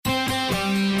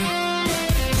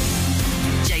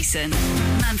Jason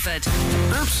Manford.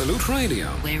 Absolute Radio.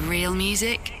 Where real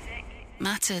music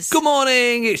matters. Good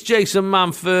morning, it's Jason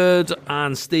Manford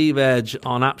and Steve Edge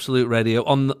on Absolute Radio,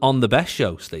 on the best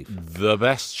show, Steve. The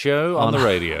best show on the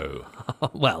radio.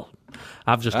 Well,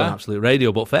 I've just done Absolute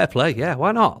Radio, but fair play, yeah,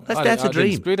 why not? Let's dare to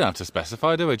dream. We don't have to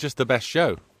specify, do we? Just the best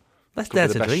show. Let's dare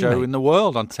to dream. The best dream, show mate. in the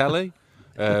world on telly,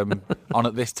 on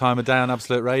at this time of day on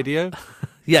Absolute Radio.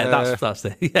 Yeah, that's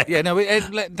it. Yeah, Yeah, no,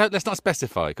 let's not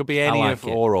specify. It could be any like of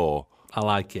it. or. I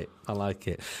like it.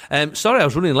 Sorry, I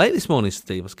was running late this morning,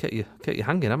 Steve. I kept you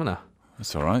hanging, haven't I?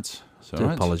 That's all right. Do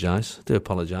apologise.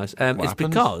 It's happened?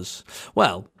 because,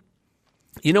 well,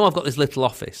 you know, I've got this little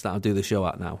office that I do the show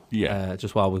at now. Yeah.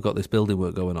 Just while we've got this building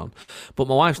work going on. But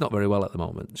my wife's not very well at the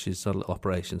moment. She's had a little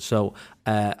operation. So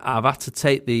I've had to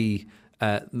take the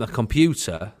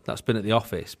computer that's been at the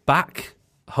office back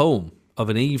home of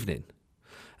an evening.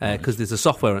 Because there's a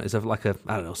software, it's like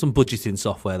some budgeting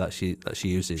software that she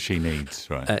uses. She needs,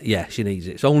 right? Yeah, she needs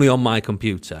it. It's only on my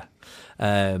computer,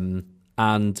 so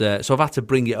I've had to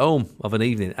bring it home of an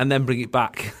evening and then bring it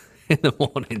back in the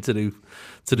morning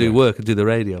to do work and do the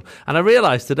radio. And I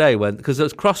realised today because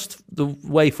it's crossed the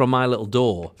way from my little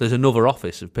door, there's another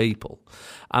office of people,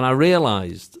 and I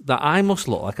realised that I must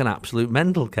look like an absolute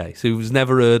mental case who's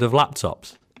never heard of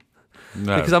laptops.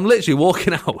 No. Because I'm literally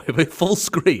walking out with a full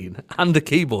screen and a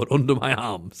keyboard under my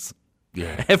arms.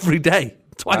 Yeah. Every day.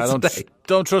 Twice a day.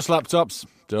 Don't trust laptops.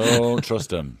 Don't trust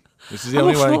them. This is the I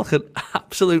only must way. look an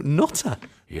absolute nutter.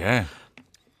 Yeah.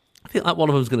 I think like one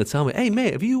of them's going to tell me, hey,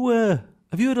 mate, have you heard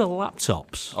of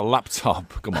laptops? A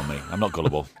laptop. Come on, mate. I'm not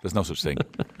gullible. There's no such thing.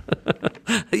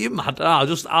 Are you mad? I'm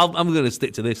going to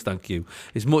stick to this, thank you.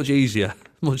 It's much easier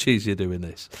doing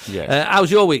this. Yes.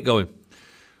 How's your week going?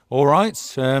 All right.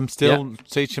 Still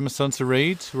teaching my son to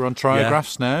read. We're on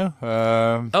triographs now.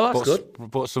 That's good.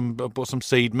 Bought some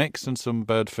seed mix and some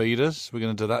bird feeders. We're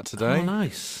going to do that today. Oh,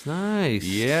 nice.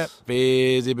 Yeah.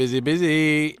 Busy.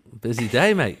 Busy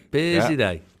day, mate. Busy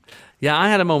day. Yeah, I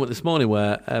had a moment this morning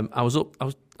where I sort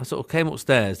of came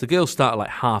upstairs. The girls started like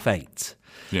 8:30.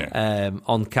 Yeah.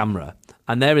 On camera,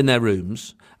 and they're in their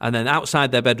rooms, and then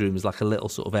outside their bedroom is like a little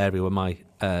sort of area where my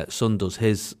son does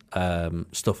his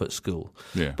stuff at school.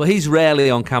 Yeah. But he's rarely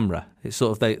on camera. It's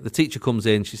sort of the teacher comes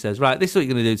in, she says, right, this is what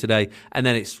you're going to do today, and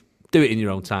then it's do it in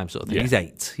your own time sort of thing. Yeah. He's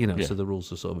 8, so the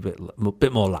rules are sort of a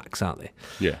bit more lax, aren't they?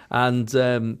 Yeah. And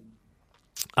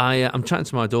I'm chatting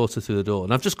to my daughter through the door,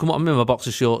 and I've just come up, I'm in my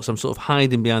boxer shorts, I'm sort of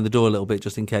hiding behind the door a little bit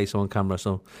just in case I'm on camera,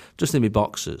 so just in my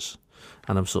boxers,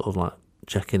 and I'm sort of like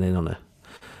checking in on her.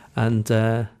 And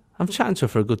I'm chatting to her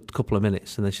for a good couple of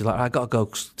minutes, and then she's like, I got to go,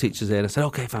 teacher's here. And I said,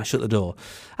 okay, fine, shut the door.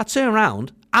 I turn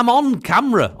around, I'm on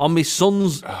camera, on my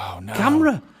son's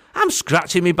camera. I'm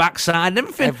scratching my backside and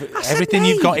everything. Everything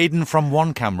you've got hidden from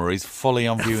one camera is fully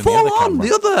on view in the full other on camera.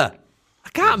 the other. I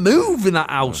can't move in that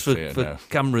house for no.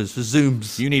 cameras, for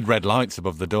zooms. You need red lights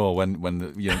above the door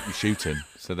when you're shooting,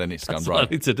 so then it's gone That's right. what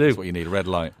I need to do. That's what you need, a red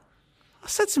light. I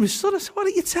said to my son, why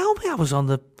didn't you tell me I was on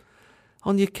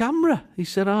your camera? He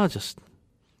said, just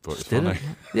Thought it was did funny. it.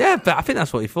 Yeah, but I think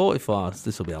that's what he thought it for.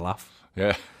 This will be a laugh.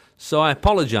 Yeah. So I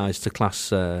apologised to class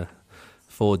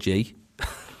 4G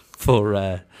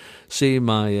for seeing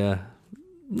my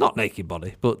not naked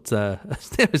body, but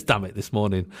damn it this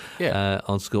morning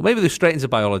on school. Maybe they're straight into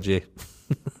biology.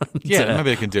 Maybe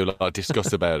they can do like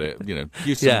discuss about it.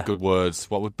 Use some good words.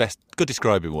 What would good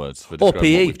describing words for Or describing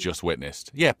PE. what we've just witnessed?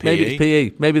 Yeah, PE. Maybe it's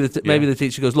PE. Maybe the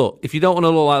teacher goes, look, if you don't want to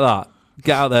look like that,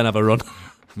 get out there and have a run.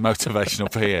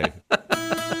 Motivational PE.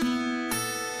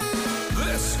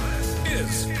 This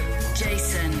is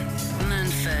Jason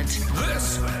Manford.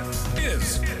 This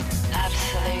is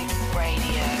Absolute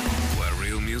Radio. where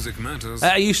real music matters.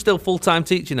 Are you still full-time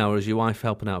teaching now, or is your wife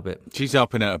helping out a bit? She's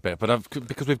helping out a bit, but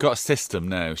because we've got a system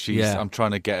now, Yeah. I'm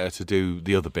trying to get her to do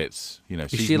the other bits.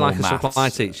 Is she's she more like a maths. supply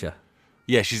teacher?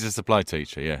 Yeah, she's a supply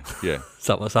teacher. Yeah. Is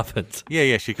that what's happened?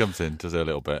 Yeah. She comes in, does her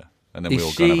little bit, and then Is we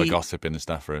all go and have a she- gossip in the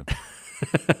staff room.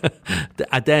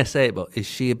 I dare say it, but is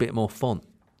she a bit more fun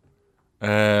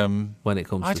when it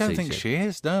comes to I teaching? don't think she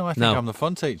is. No, I think No. I'm the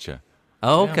fun teacher.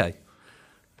 Oh, okay.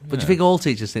 But do you think all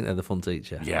teachers think they're the fun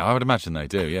teacher? Yeah, I would imagine they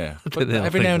do, yeah. But They all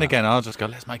every think now and that. again, I'll just go,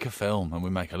 let's make a film. And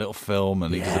we make a little film,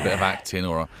 and he does a bit of acting,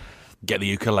 or get the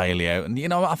ukulele out.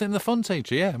 And, I think the fun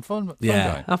teacher, I'm fun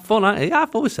Yeah, guy. have fun.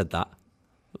 I've always said that.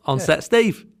 On set,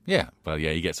 Steve. Yeah, well,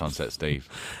 yeah, he gets on set, Steve.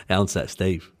 Yeah, on set,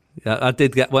 Steve. Yeah, I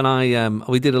did get when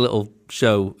we did a little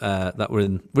show that we're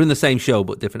in the same show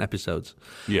but different episodes.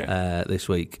 Yeah. This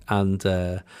week, and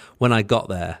when I got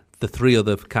there, the 3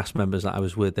 other cast members that I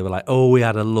was with, they were like, "Oh, we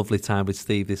had a lovely time with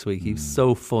Steve this week. He's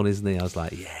so fun, isn't he?" I was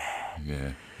like,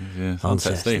 "Yeah." Yeah,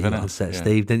 Sunset Steve, isn't it? Sunset Yeah.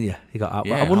 Steve, didn't you? You got.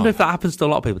 Yeah, I wonder if that happens to a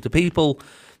lot of people. Do people,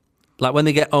 like when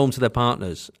they get home to their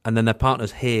partners, and then their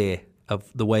partners hear of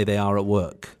the way they are at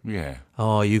work? Yeah.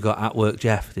 Oh, you got at work,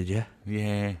 Jeff? Did you?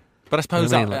 Yeah. But I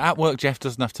suppose You know what I mean? at work, Jeff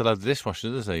doesn't have to load the dishwasher,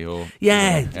 does he? Or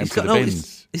Yeah, empty the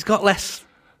bins. he's got less.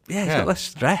 Yeah, he's got less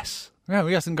stress. Yeah,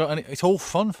 he hasn't got any. It's all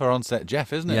fun for on-set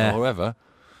Jeff, isn't it? Yeah. Or whoever.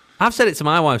 I've said it to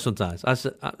my wife sometimes.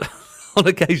 On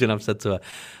occasion, I've said to her,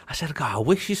 I said, God, I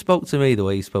wish you spoke to me the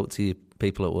way you spoke to your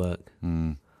people at work.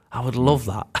 I would love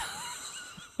that.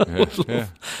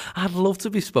 I'd love to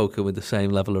be spoken with the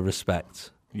same level of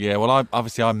respect. Yeah, well, I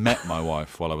met my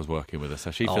wife while I was working with her,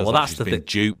 so she feels like she's been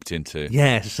duped into.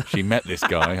 Yes. She met this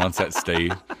guy on set,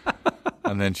 Steve,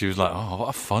 and then she was like, "Oh, what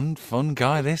a fun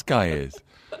guy this guy is."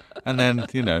 And then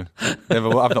I've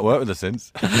not worked with her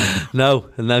since. No,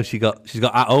 and now she's got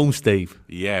at home, Steve.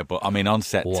 Yeah, but I mean, on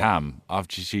set, Tam,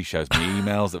 she shows me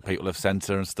emails that people have sent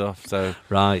her and stuff. So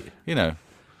right,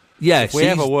 yeah, if we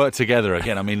ever work together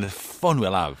again, I mean, the fun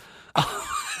we'll have.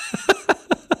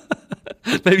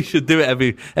 Maybe you should do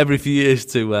it every few years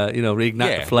to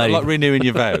reignite the flame. Like renewing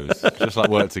your vows, just like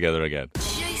work together again.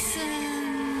 Jason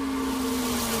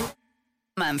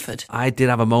Manford. I did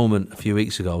have a moment a few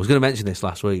weeks ago. I was going to mention this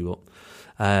last week, but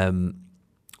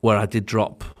where I did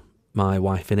drop my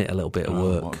wife in it a little bit at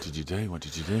work. What did you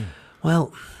do?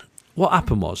 Well, what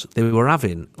happened was they were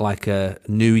having like a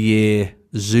New Year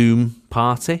Zoom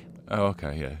party. Oh,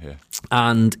 okay, yeah.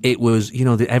 And it was,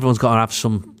 everyone's got to have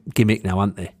some gimmick now,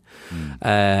 haven't they?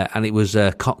 And it was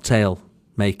cocktail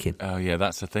making. Oh, yeah,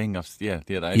 that's the thing. That is the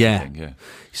thing, yeah.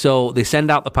 So they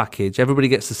send out the package. Everybody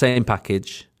gets the same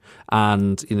package.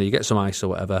 And, you get some ice or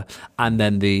whatever. And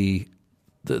then the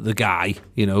guy,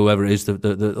 whoever it is,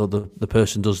 the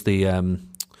person does the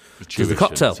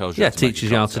cocktail.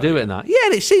 Teaches you how to do it and that. Yeah,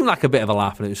 and it seemed like a bit of a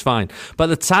laugh and it was fine. But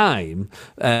at the time,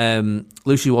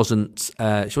 Lucy wasn't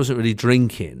really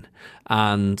drinking.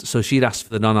 And so she'd asked for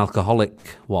the non-alcoholic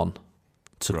one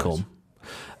to come,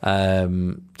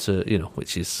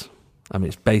 which is, I mean,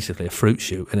 it's basically a fruit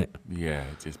shoot, isn't it? Yeah,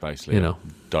 it's basically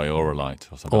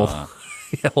diorolite or something like that.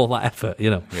 Yeah, all that effort,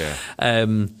 Yeah.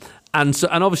 And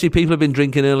obviously people have been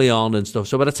drinking early on and stuff.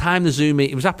 So by the time the Zoom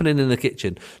meeting, it was happening in the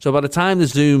kitchen. So by the time the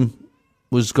Zoom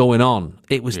was going on,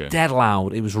 it was dead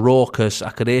loud. It was raucous. I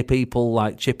could hear people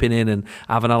like chipping in and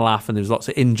having a laugh, and there was lots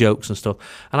of in jokes and stuff.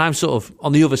 And I'm sort of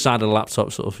on the other side of the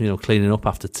laptop, sort of cleaning up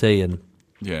after tea and.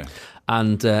 Yeah.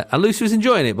 And Lucy was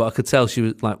enjoying it, but I could tell she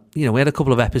was like, we had a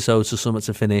couple of episodes or something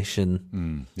to finish,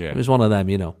 and it was one of them,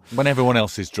 When everyone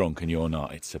else is drunk and you're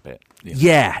not, it's a bit.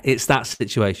 Yeah, it's that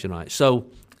situation, right? So,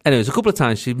 anyways, a couple of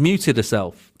times she muted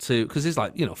herself because there's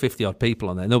like 50 odd people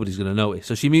on there, nobody's going to notice.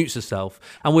 So she mutes herself,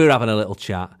 and we were having a little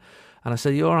chat, and I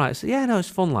said, "You all right?" I said, "Yeah, no, it's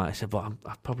fun." Like I said, but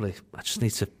I just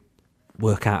need to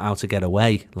work out how to get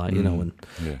away, like and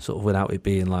sort of without it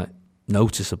being like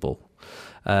noticeable.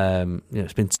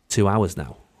 It's been 2 hours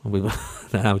now. And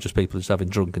now just people just having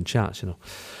drunken chats,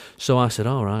 So I said,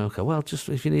 all right, okay, well, just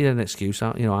if you need an excuse,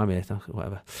 I'm here,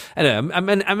 whatever. Anyway, I'm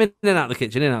in and out of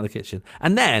the kitchen.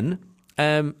 And then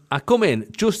I come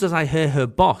in just as I hear her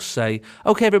boss say,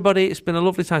 okay, everybody, it's been a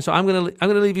lovely time, so I'm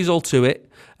gonna leave you all to it.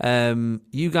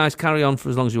 You guys carry on for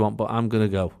as long as you want, but I'm going to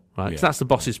go. Right, so that's the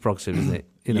boss's prerogative, isn't it?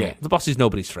 The boss is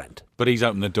nobody's friend. But he's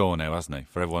opened the door now, hasn't he,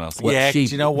 for everyone else? Well, do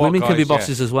you know what? Women guys, can be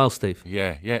bosses as well, Steve.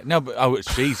 Yeah. No, but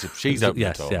she's opened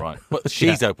the door, right? But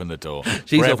she's opened the door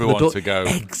she's for everyone to go.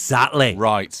 Exactly.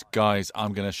 Right, guys,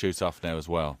 I'm going to shoot off now as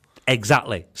well.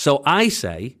 Exactly. So I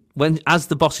say, as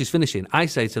the boss is finishing, I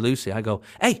say to Lucy, I go,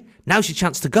 hey, now's your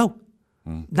chance to go.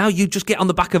 Now you just get on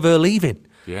the back of her leaving.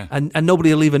 Yeah. And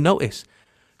nobody will even notice.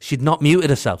 She'd not muted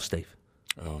herself, Steve.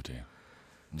 Oh, dear.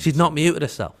 She'd not muted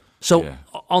herself. So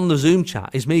on the Zoom chat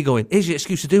is me going, here's your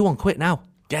excuse to do one, quick now.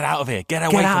 Get out of here. Get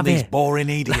away from these boring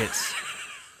idiots.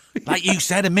 Like you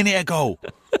said a minute ago.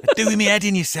 They're doing me head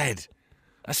in, you said.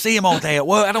 I see them all day at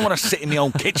work. I don't want to sit in my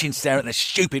own kitchen staring at their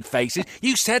stupid faces.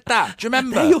 You said that. Do you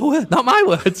remember? They're your words, not my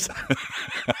words.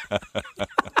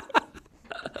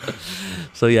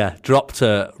 So yeah, dropped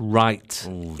her right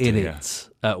in it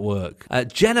at work.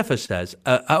 Jennifer says,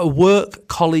 at a work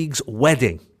colleague's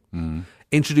wedding,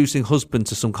 introducing husband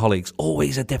to some colleagues,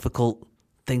 always a difficult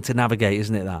thing to navigate,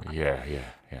 isn't it, that? Yeah.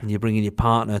 And you're bringing your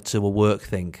partner to a work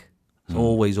thing. It's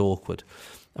always awkward.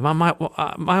 And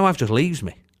my wife just leaves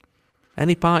me.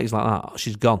 Any parties like that,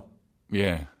 she's gone.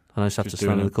 Yeah. And I just have to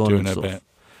stand in the corner and sort of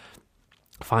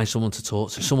find someone to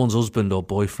talk to. Someone's husband or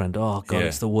boyfriend. Oh, God,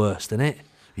 it's the worst, isn't it?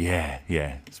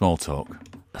 Yeah. Small talk.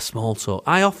 A small talk.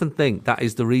 I often think that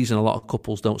is the reason a lot of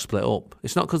couples don't split up.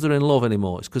 It's not because they're in love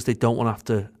anymore. It's because they don't want to have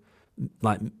to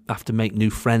have to make new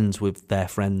friends with their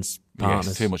friends' partners.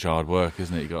 It's too much hard work,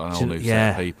 isn't it? You've got a whole new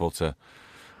set of people to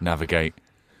navigate.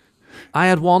 I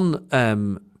had one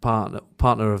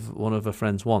partner of one of her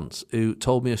friends once who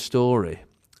told me a story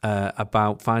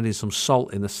about finding some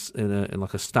salt in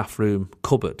like a staff room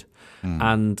cupboard,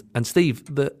 and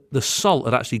Steve, the salt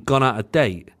had actually gone out of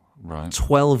date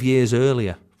 12 years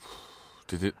earlier.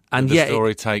 Did the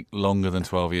story take longer than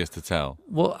 12 years to tell?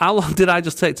 Well, how long did I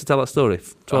just take to tell that story?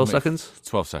 12 seconds?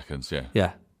 12 seconds, yeah.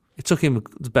 Yeah. It took him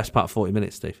the best part of 40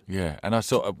 minutes, Steve. Yeah, and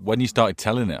when you started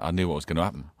telling it, I knew what was going to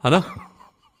happen. I know.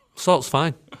 Salt's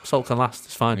fine. Salt can last.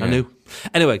 It's fine. Yeah. I knew.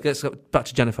 Anyway, let's go back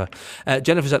to Jennifer.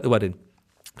 Jennifer's at the wedding.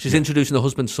 She's introducing the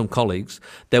husband to some colleagues.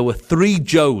 There were 3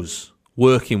 Joes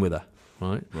working with her.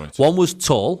 Right. One was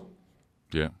tall.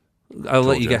 Yeah. I'll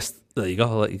let you guess. There you go.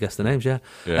 I'll let you guess the names. Yeah.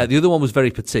 The other one was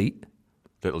very petite.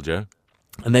 Little Joe.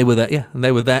 And they were there. Yeah. And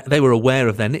they were there. They were aware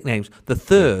of their nicknames. The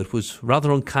third was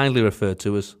rather unkindly referred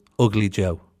to as Ugly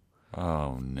Joe.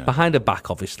 Oh no! Behind her back,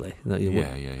 obviously.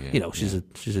 Yeah. You know, she's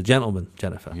a gentleman,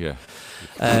 Jennifer. Yeah.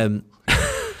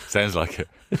 Sounds like it.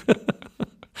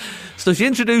 So she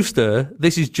introduced her.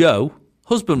 This is Joe.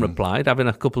 Husband replied, having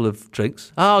a couple of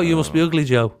drinks. Oh, you must be Ugly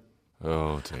Joe.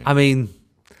 Oh dear. I mean,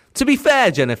 to be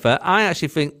fair, Jennifer, I actually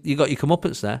think you got your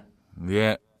comeuppance there.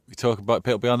 Yeah. You talk about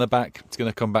people behind their back. It's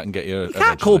going to come back and get you. You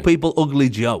can't call people Ugly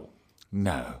Joe.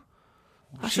 No.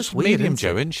 That's She's just weird. Medium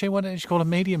Joe, isn't she? Why don't you call her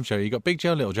Medium Joe? You got Big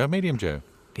Joe, Little Joe, Medium Joe.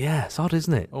 Yeah, it's odd,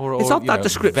 isn't it? Or it's odd that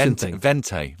description thing.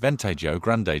 Vente Joe,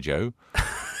 Grande Joe,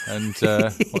 and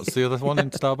what's the other one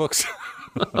in Starbucks?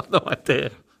 I have no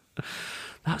idea.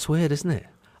 That's weird, isn't it?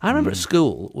 I remember at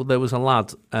school, there was a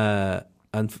lad,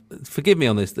 and forgive me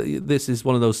on this. This is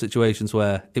one of those situations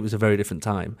where it was a very different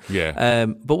time. Yeah.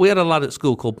 But we had a lad at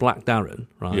school called Black Darren,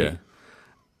 right? Yeah.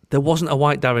 There wasn't a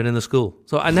white Darren in the school,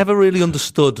 so I never really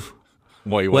understood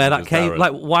where that came. Darren.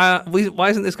 Like, why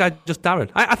isn't this guy just Darren?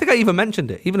 I think I even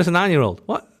mentioned it, even as a 9-year-old.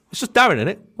 What? It's just Darren, isn't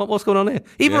it? What's going on here?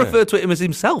 He even referred to him as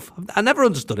himself. I never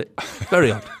understood it.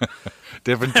 Very odd.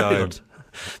 Different time.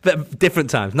 But different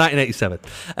times,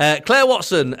 1987. Claire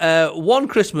Watson, one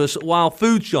Christmas while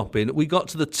food shopping, we got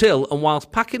to the till, and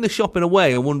whilst packing the shopping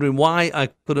away and wondering why I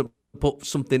couldn't put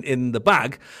something in the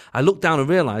bag, I looked down and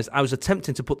realised I was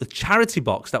attempting to put the charity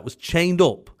box that was chained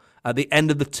up at the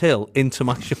end of the till into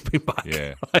my shopping bag.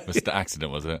 Yeah, right? It was the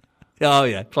accident, was it? Oh,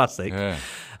 yeah, classic. Yeah.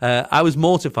 I was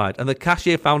mortified, and the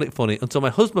cashier found it funny until my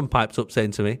husband piped up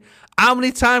saying to me, "How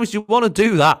many times do you want to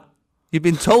do that? You've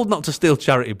been told not to steal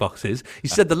charity boxes. You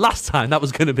said the last time that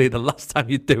was going to be the last time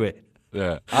you'd do it."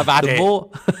 Yeah, I've had it.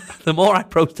 The more I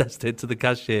protested to the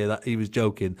cashier that he was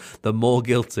joking, the more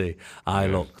guilty I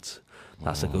looked.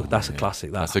 That's a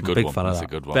classic. That's a good big one. fan of That's that.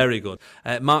 a good one. Very good.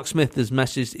 Mark Smith has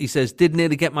messaged. He says, "Did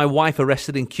nearly get my wife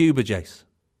arrested in Cuba, Jace."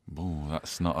 Ooh,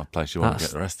 that's not a place you want to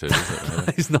get arrested, is it?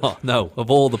 Really? It's not. No,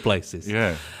 of all the places.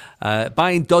 Yeah.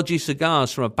 Buying dodgy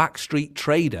cigars from a backstreet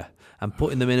trader and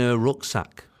putting them in her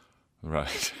rucksack.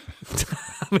 Right.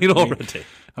 I mean, already.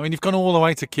 I mean, you've gone all the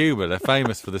way to Cuba. They're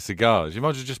famous for the cigars. You might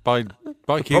as well just buy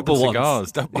Cuban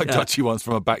cigars. Don't buy dodgy ones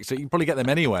from a backstreet. You can probably get them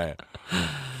anywhere.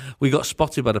 We got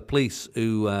spotted by the police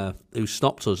who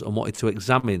stopped us and wanted to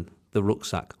examine the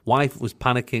rucksack. Wife was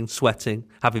panicking, sweating,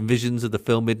 having visions of the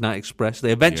film Midnight Express.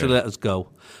 They eventually let us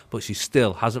go, but she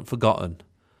still hasn't forgotten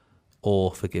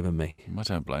or forgiven me. I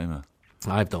don't blame her.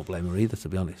 I don't blame her either, to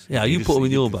be honest. Yeah, you put them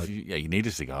in your bag. Yeah, you need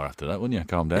a cigar after that, wouldn't you?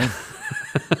 Calm down.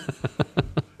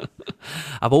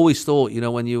 I've always thought,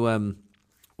 when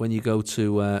you go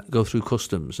through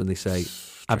customs and they say,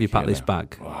 "Have you packed this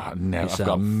bag?" Oh, no, I've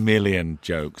got a million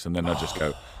jokes, and then I just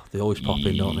go. They always pop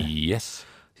in, don't they? Yes.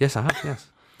 Yes, I have. Yes.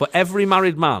 But every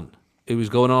married man who is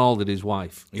going on holiday with his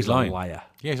wife is a liar.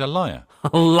 Yeah, he's a liar.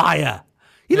 A liar.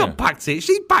 You not packed it.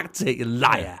 She packed it, you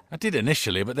liar. Yeah, I did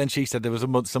initially, but then she said there was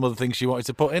some other things she wanted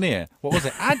to put in here. What was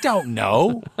it? I don't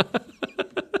know.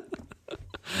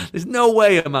 There's no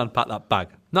way a man packed that bag.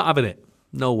 Not having it.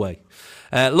 No way.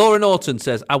 Laura Norton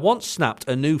says, "I once snapped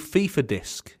a new FIFA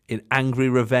disc in angry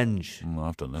revenge."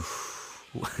 I've done this.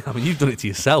 I mean, you've done it to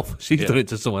yourself. She's done it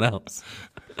to someone else.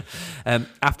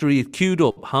 After he had queued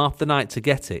up half the night to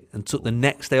get it and took the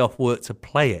next day off work to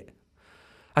play it.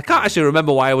 I can't actually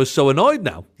remember why I was so annoyed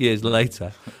now, years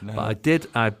later. No. But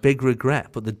I had big regret.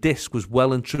 But the disc was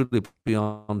well and truly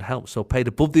beyond help, so I paid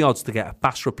above the odds to get a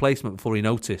fast replacement before he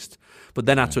noticed. But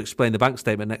then I had to explain the bank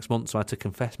statement next month, so I had to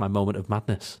confess my moment of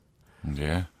madness.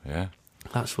 Yeah.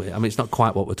 That's weird. I mean, it's not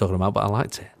quite what we're talking about, but I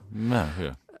liked it. No,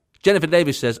 yeah. Jennifer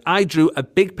Davis says, "I drew a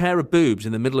big pair of boobs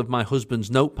in the middle of my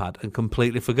husband's notepad and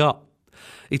completely forgot.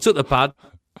 He took the pad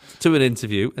to an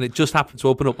interview and it just happened to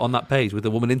open up on that page with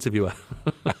a woman interviewer."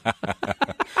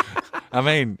 I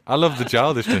mean, I love the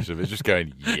childishness of it. Just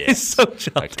going, yes. It's so A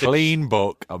childish. clean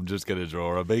book. I'm just going to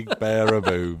draw a big pair of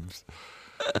boobs.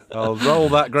 I'll roll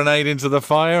that grenade into the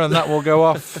fire and that will go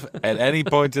off at any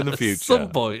point in the future. At some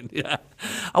point, yeah.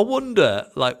 I wonder,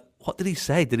 like, what did he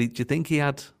say? Do you think he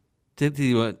had... Did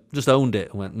he just owned it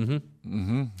and went,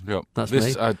 mm-hmm? Yep. That's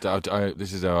this, me.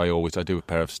 This is how I do a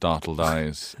pair of startled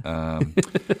eyes. I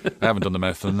haven't done the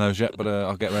mouth on those yet, but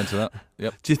I'll get around to that.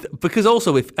 Yep. Because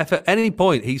also, if at any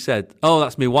point he said, "Oh,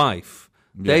 that's my wife,"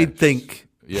 they'd think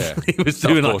he was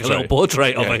doing like a little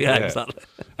portrait of her. Yeah, exactly.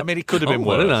 I mean, it could have been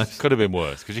worse. Very nice. Could have been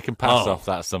worse because you can pass off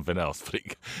that as something else. But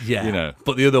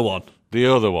But the other one,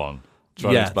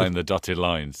 trying to explain the dotted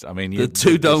lines. I mean, the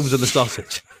two domes and the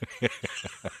sausage.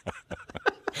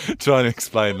 Trying to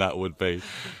explain that would be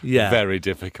very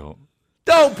difficult.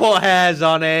 Don't put hairs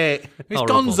on it. It's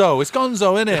Gonzo. It's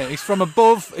Gonzo, isn't it? It's from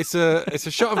above. It's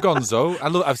a shot of Gonzo. I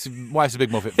look. Wife's a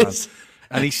big Muppet fan,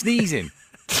 and he's sneezing.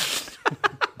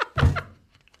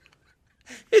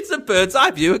 It's a bird's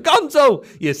eye view of Gonzo,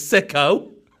 you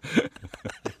sicko.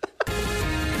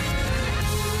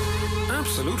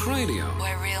 Absolute Radio.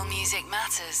 Where real music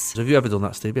matters. Have you ever done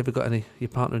that, Steve? Have you ever got your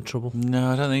partner in trouble?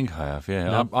 No, I don't think I have. Yeah,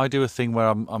 No? I do a thing where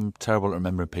I'm terrible at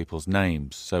remembering people's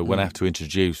names. So when I have to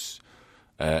introduce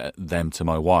them to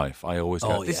my wife, I always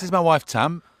go, "This is my wife,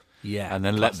 Tam." Yeah. And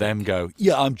then let them go,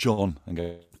 "Yeah, I'm John," and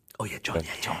go, "Oh yeah, John.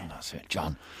 Yeah, John. That's it,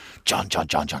 John. John. Try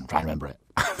and remember it.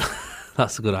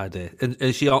 That's a good idea. And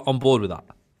is she on board with that?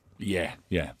 Yeah.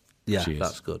 Yeah, She is.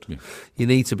 that's good. Yeah. You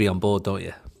need to be on board, don't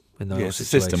you? In those It's the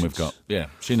system we've got. Yeah,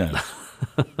 she knows.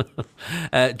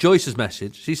 Joyce's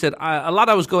message, she said, a lad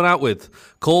I was going out with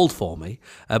called for me,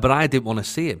 but I didn't want to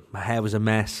see him. My hair was a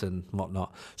mess and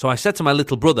whatnot. So I said to my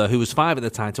little brother, who was 5 at the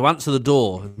time, to answer the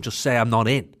door and just say I'm not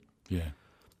in. Yeah.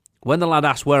 When the lad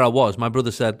asked where I was, my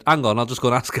brother said, "Hang on, I'll just go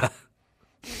and ask her."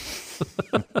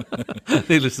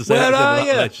 Needless to say, Where that's the end of are that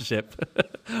you? relationship.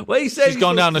 Where you saying She's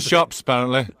gone down the shops,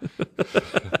 apparently.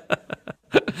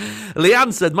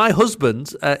 Leanne said, my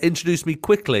husband introduced me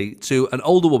quickly to an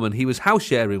older woman he was house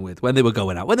sharing with when they were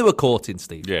going out, when they were courting,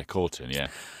 Steve. Yeah, courting, yeah.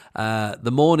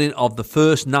 The morning of the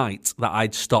first night that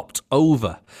I'd stopped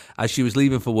over. As she was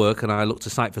leaving for work and I looked a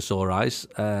sight for sore eyes,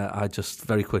 I just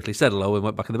very quickly said hello and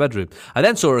went back in the bedroom. I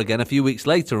then saw her again a few weeks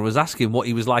later and was asking what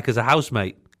he was like as a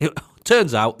housemate.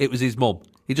 Turns out it was his mum.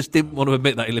 He just didn't want to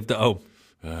admit that he lived at home.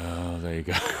 Oh, there you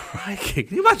go. Crikey,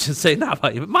 can you imagine saying that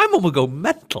about you? My mum would go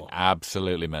mental.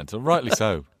 Absolutely mental. Rightly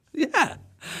so. Yeah.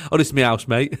 Oh, this is my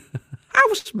housemate.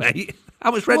 Housemate? How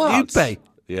much rent do you pay?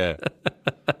 Yeah.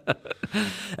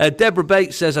 Deborah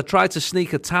Bates says, I tried to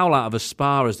sneak a towel out of a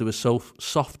spa as they were so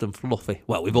soft and fluffy.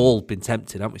 Well, we've all been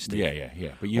tempted, haven't we, Steve?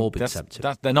 Yeah. But all been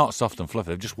tempted. They're not soft and fluffy.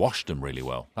 They've just washed them really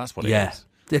well. That's what it is.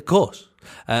 Yeah, of course.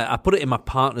 I put it in my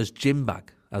partner's gym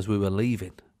bag as we were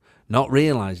leaving, not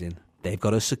realising they've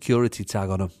got a security tag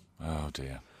on them. Oh,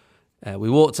 dear. We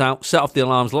walked out, set off the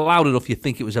alarms loud enough you'd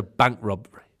think it was a bank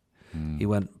robbery. He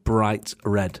went bright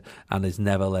red and has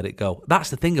never let it go. That's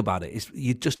the thing about it, is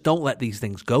you just don't let these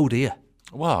things go, do you?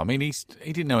 Well, I mean, he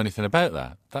didn't know anything about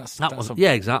that.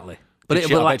 Yeah, exactly. But I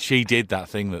bet she did that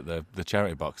thing, that the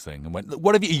charity box thing, and went,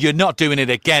 "What have you? You're not doing it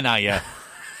again, are you?"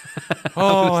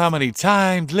 Oh, how many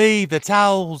times? Leave the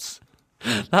towels.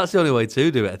 That's the only way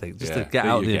to do it, I think, just to get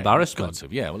out of the embarrassment.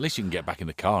 Yeah, well, at least you can get back in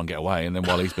the car and get away, and then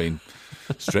while he's been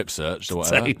strip searched or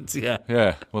whatever.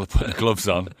 Yeah. Well, they put the gloves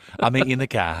on. I meet you in the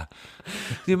car.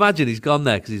 Can you imagine he's gone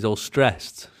there because he's all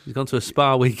stressed? He's gone to a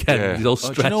spa weekend. He's all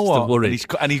stressed and worried.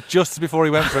 And he just before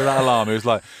he went through that alarm, he was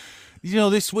like,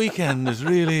 this weekend has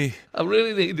really... I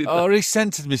really needed that. I really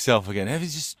centred myself again.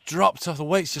 Everything's just dropped off. The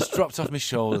weight's just dropped off my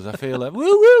shoulders. I feel like, woo, woo,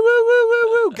 woo, woo,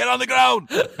 woo, woo. Get on the ground.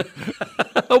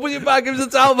 Open your bag, give us a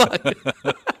towel bag.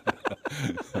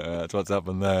 That's what's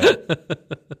happened there.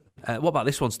 What about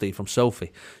this one, Steve, from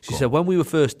Sophie? She said, when we were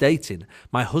first dating,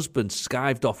 my husband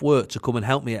skived off work to come and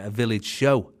help me at a village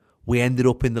show. We ended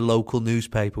up in the local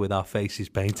newspaper with our faces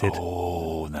painted.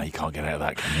 Oh, no, you can't get out of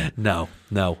that, can you?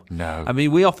 No. I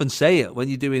mean, we often say it when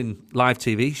you're doing live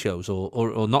TV shows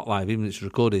or not live, even if it's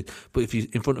recorded. But if you're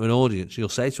in front of an audience, you'll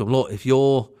say to them, look, if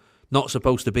you're not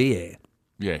supposed to be here.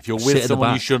 Yeah, if you're with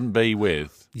someone you shouldn't be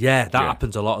with. Yeah, that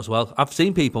happens a lot as well. I've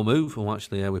seen people move. Well,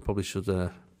 actually, we probably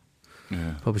should...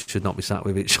 Probably should not be sat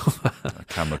with each other. A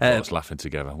camera caught us laughing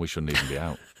together. We shouldn't even be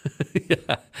out.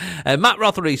 Matt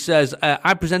Rothery says,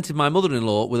 I presented my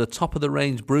mother-in-law with a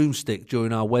top-of-the-range broomstick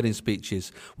during our wedding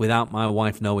speeches without my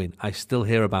wife knowing. I still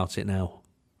hear about it now.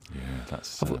 Yeah,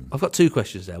 that's... I've got 2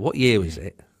 questions there. What year was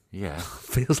it? Yeah.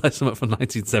 Feels like something from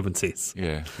 1970s.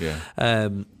 Yeah.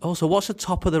 Also, what's a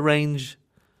top-of-the-range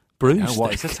broomstick?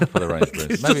 What is a top-of-the-range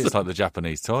broomstick? Maybe it's like the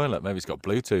Japanese toilet. Maybe it's got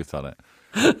Bluetooth on it.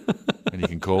 and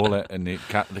you can call it, and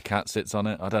the cat sits on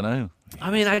it. I don't know.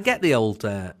 I mean, I get the old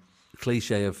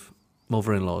cliche of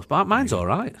mother-in-laws, but mine's all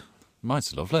right.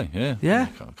 Mine's lovely, yeah. Yeah.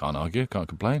 Can't argue, can't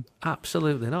complain.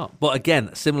 Absolutely not. But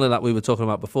again, similar to that we were talking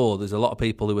about before, there's a lot of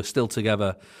people who are still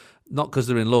together, not because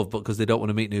they're in love, but because they don't want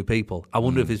to meet new people. I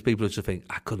wonder if there's people who just think,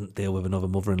 I couldn't deal with another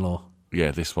mother-in-law.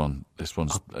 Yeah, this one's.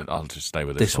 I'll just stay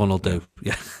with This one will do.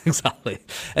 Yeah, exactly.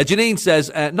 Janine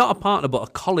says, not a partner, but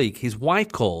a colleague. His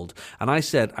wife called, and I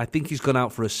said, I think he's gone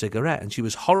out for a cigarette. And she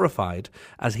was horrified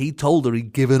as he told her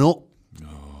he'd given up.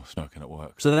 Oh, smoking at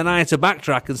work. So then I had to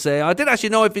backtrack and say, I didn't actually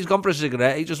know if he's gone for a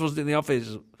cigarette. He just wasn't in the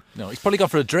office. No, he's probably gone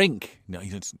for a drink. No, he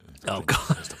didn't. Oh,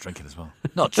 God. Stop drinking as well.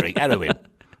 Not drink, heroin.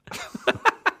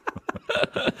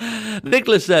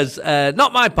 Nicholas says,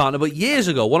 not my partner, but years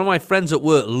ago, one of my friends at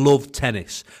work loved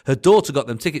tennis. Her daughter got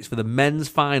them tickets for the men's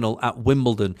final at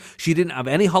Wimbledon. She didn't have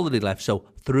any holiday left, so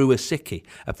threw a sickie.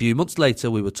 A few months later,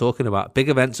 we were talking about big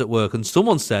events at work, and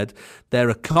someone said, they're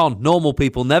a con. Normal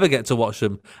people never get to watch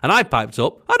them. And I piped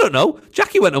up, I don't know.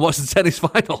 Jackie went and watched the tennis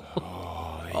final.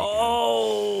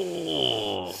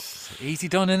 Oh. Easy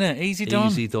done, innit? Easy done.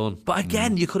 Easy done. But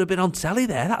again, you could have been on telly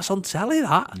there. That's on telly,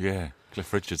 that. Yeah.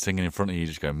 Cliff Richard singing in front of you,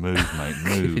 just go, move, mate,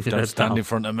 move. Don't stand in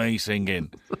front of me singing.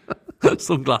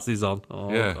 Sunglasses on.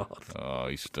 Oh, yeah. God. Oh,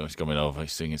 he's coming over.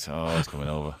 He's singing. Oh, he's coming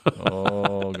over.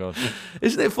 Oh, God.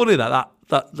 Isn't it funny that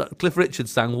Cliff Richard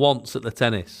sang once at the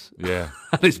tennis? Yeah.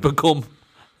 And it's become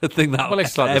a thing that well,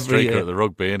 it's like the every streaker year. at the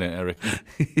rugby, isn't it, Eric?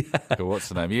 Yeah. So what's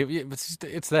the name?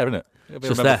 It's there, isn't it? It'll be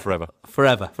Just remembered there.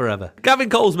 forever. Forever. Gavin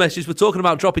Cole's message, we're talking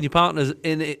about dropping your partners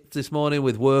in it this morning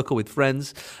with work or with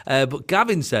friends. But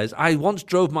Gavin says, I once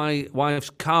drove my wife's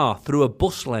car through a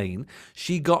bus lane.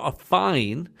 She got a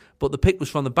fine, but the pick was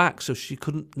from the back, so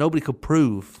nobody could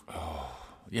prove.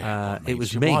 Yeah. It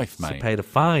was your me wife, who mate. paid a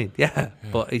fine. Yeah.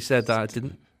 But he said that I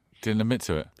didn't Didn't admit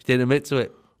to it. But-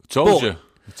 you.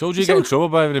 I told you get in trouble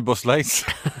by having a bus late.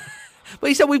 But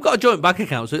he said we've got a joint bank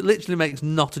account, so it literally makes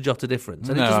not a jot of difference.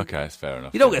 And it No, doesn't- okay, it's fair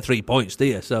enough. You don't get 3 points, do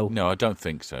you? So No, I don't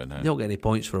think so, no. you don't get any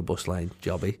points for a bus lane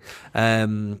jobby.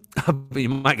 But you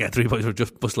might get 3 points for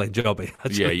just bus lane jobby.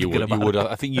 Yeah, you would.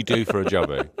 I think you do for a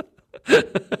jobby.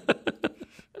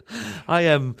 Did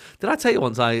I tell you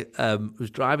once I was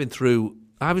driving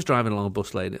along a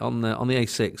bus lane on the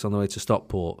A6 on the way to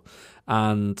Stockport,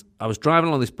 and I was driving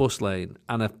along this bus lane,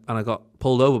 and I got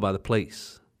pulled over by the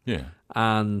police. Yeah.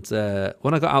 And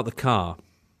when I got out the car,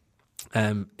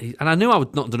 and I knew I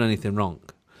had not done anything wrong,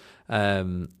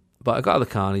 but I got out of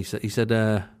the car and he said,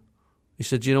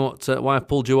 "Do you know why I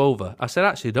pulled you over?" I said,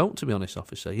 "Actually, I don't, to be honest,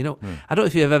 officer. I don't know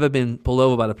if you've ever been pulled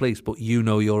over by the police, but you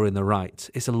know you're in the right.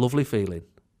 It's a lovely feeling."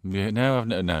 Yeah,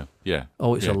 no, yeah.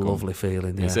 Oh, it's Yeah, a go on. lovely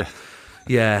feeling. Yeah, Is it?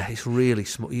 yeah, it's really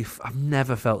smug. I've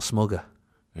never felt smugger.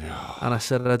 Yeah. And I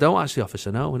said, "I don't actually,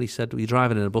 officer, no." And he said, "Well, you're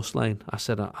driving in a bus lane." I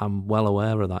said, "I'm well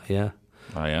aware of that, yeah."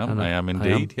 I am. And I am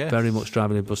indeed. Yes. very much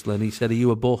driving in a bus lane. He said, "Are you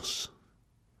a bus?"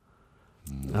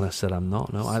 And I said, "I'm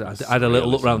not." No, I had a little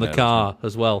look around the car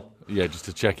as well, Yeah, just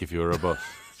to check if you were a bus.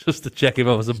 just to check if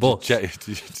I was a bus.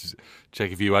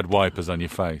 check if you had wipers on your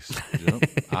face. Yeah,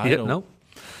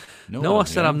 no, I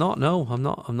said, "I'm not. No, I'm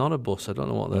not a bus. I don't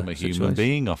know what the I'm a situation human is."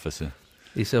 being, officer.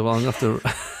 He said, "Well, I'm going to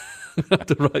have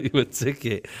to write you a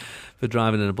ticket for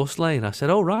driving in a bus lane." I said,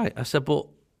 "Oh, right." I said, "But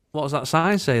what does that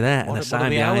sign say there?" And the What are sign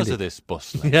the behind hours it. of this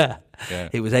bus lane? Yeah. Yeah.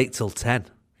 It was 8 till 10.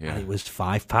 Yeah. And it was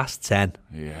 10:05.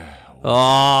 Yeah.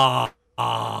 Oh,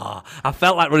 I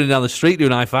felt like running down the street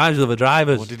doing high fives with other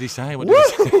drivers. What did he say? What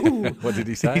did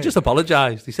he say? He just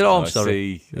apologised. He said, "Oh, I'm I sorry."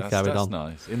 see. He That's carried on.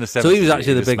 nice. In the 70s, So he was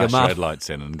actually the you'd bigger smashed your man. headlights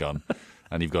in and gone,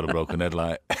 and you've got a broken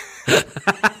headlight.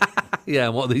 Yeah,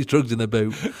 and what are these drugs in the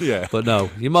boot? Yeah. But no,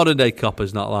 your modern day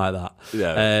copper's not like that.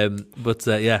 Yeah. But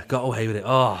yeah, got away with it.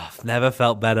 Oh, I've never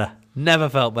felt better. Never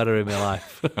felt better in my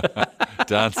life.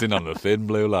 Dancing on the thin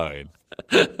blue line.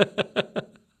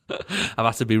 I've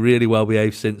had to be really well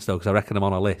behaved since, though, because I reckon I'm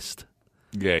on a list.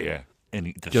 Yeah, yeah. And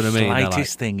the Do you know what I mean? They're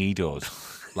slightest thing he does,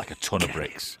 like a ton of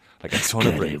bricks. Like a ton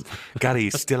of bricks. Gary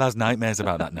still has nightmares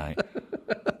about that night.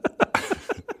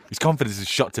 His confidence is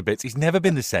shot to bits. He's never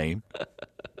been the same.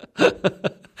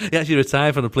 He actually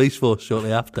retired from the police force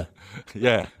shortly after.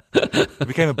 Yeah. He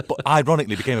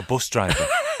ironically became a bus driver.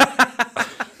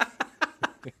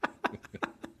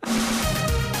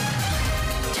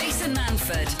 Jason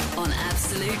Manford on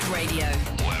Absolute Radio.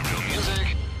 Where real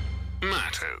music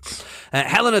matters.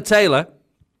 Helena Taylor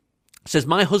says,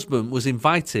 my husband was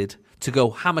invited to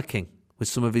go hammocking with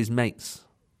some of his mates.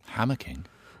 Hammocking?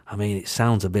 I mean, it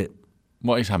sounds a bit...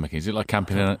 What is hammocking? Is it like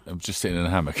camping just sitting in a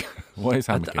hammock? What is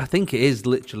hammocking? I think it is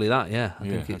literally that, yeah. I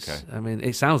Yeah, think it's... okay. I mean,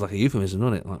 it sounds like a euphemism,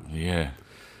 doesn't it? Like, Yeah.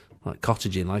 like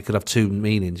cottaging. Like, could have two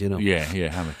meanings, you know. Yeah,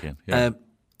 hammocking.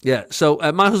 Yeah. So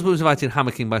my husband was invited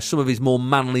hammocking by some of his more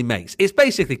manly mates. It's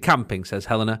basically camping, says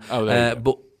Helena,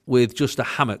 but with just a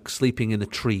hammock sleeping in the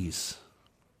trees.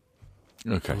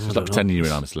 Okay, so it's like pretending you're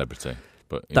I'm a celebrity.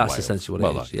 But that's essentially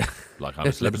what it is, Like I'm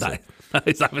a celebrity.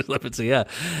 It's I'm a celebrity, yeah.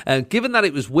 Given that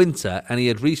it was winter and he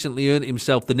had recently earned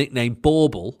himself the nickname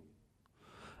Bauble,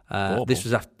 this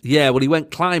was after... Yeah, well, he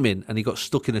went climbing and he got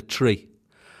stuck in a tree.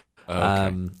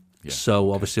 Okay.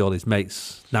 So obviously all his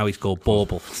mates, now he's called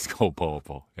Bauble. It's called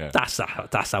Bauble, yeah.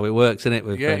 That's how it works, isn't it?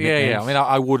 With yeah. I mean,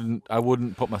 I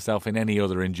wouldn't put myself in any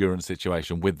other endurance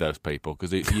situation with those people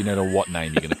because you don't know what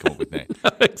name you're going to come up with next.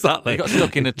 Exactly. He got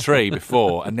stuck in a tree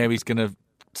before and now he's going to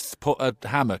put a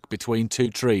hammock between two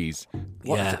trees.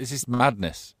 What is this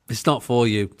madness? It's not for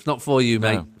you. It's not for you,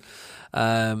 mate.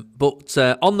 But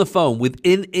on the phone,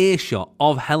 within earshot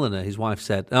of Helena, his wife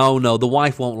said, "Oh no, the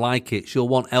wife won't like it. She'll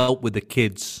want help with the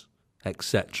kids,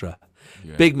 etc."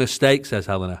 Yeah. Big mistake, says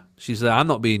Helena. She said, "I'm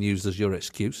not being used as your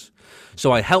excuse."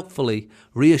 So I helpfully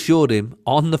reassured him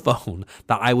on the phone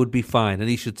that I would be fine and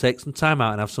he should take some time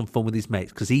out and have some fun with his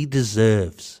mates because he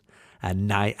deserves a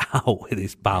night out with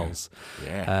his pals.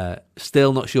 Yeah.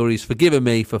 Still not sure he's forgiven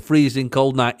me for freezing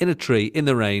cold night in a tree in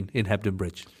the rain in Hebden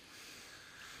Bridge.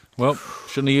 Well,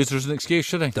 shouldn't he use her as an excuse,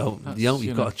 should he?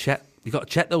 You've got to check. You've got to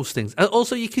check those things.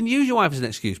 Also, you can use your wife as an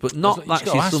excuse, but not like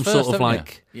she's some sort of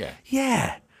like...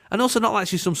 Yeah. And also not like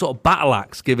she's some sort of battle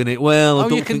axe giving it, I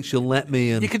don't think she'll let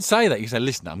me. And... You can say that. You say,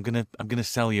 listen, I'm gonna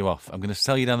sell you off. I'm going to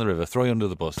sell you down the river, throw you under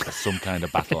the bus as some kind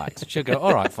of battle axe. She'll go,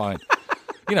 all right, fine.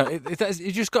 You know,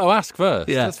 you just got to ask first.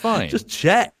 Yeah. That's fine. Just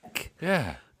check.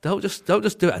 Yeah. Don't just do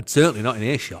it. And certainly not in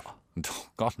earshot.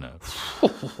 God, no.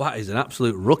 That is an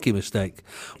absolute rookie mistake.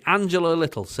 Angela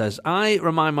Little says, I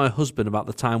remind my husband about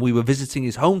the time we were visiting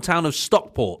his hometown of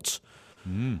Stockport.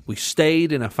 We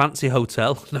stayed in a fancy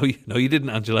hotel. No, you didn't,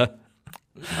 Angela.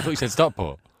 I thought you said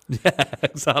Stockport. Yeah,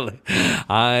 exactly.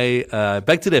 I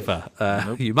beg to differ.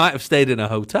 Nope. You might have stayed in a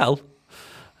hotel,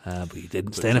 but you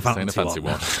didn't stay in a fancy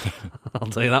one. I'll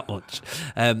tell you that much.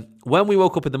 When we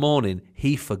woke up in the morning,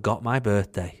 he forgot my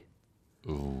birthday.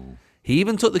 Ooh. He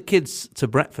even took the kids to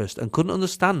breakfast and couldn't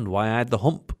understand why I had the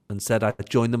hump and said I'd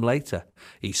join them later.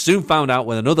 He soon found out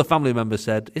when another family member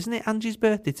said, "Isn't it Angie's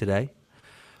birthday today?"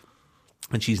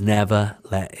 And she's never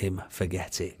let him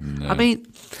forget it. No. I mean,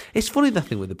 it's funny, the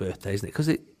thing with the birthday, isn't it? Because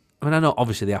I know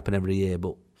obviously they happen every year,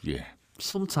 but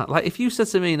sometimes, like if you said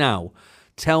to me now,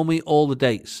 tell me all the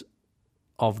dates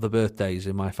of the birthdays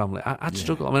in my family, I'd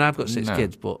struggle. I mean, I've got 6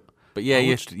 kids, but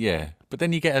but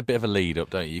then you get a bit of a lead up,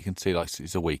 don't you? You can see like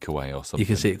it's a week away or something. You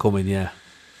can see it coming, yeah.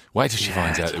 Wait till she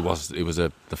finds out it was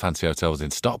the fancy hotel was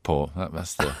in Stockport.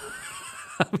 That's the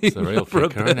that's the real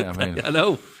kicker, isn't it? I mean, I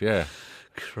know. Yeah.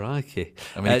 Crikey.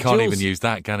 I mean, he can't even use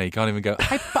that, can he? He can't even go,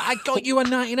 I got you a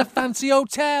night in a fancy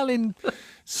hotel in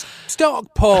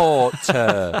Stockport. He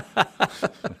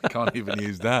can't even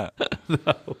use that.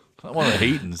 No. Not one of the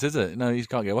Heatons, is it? No, he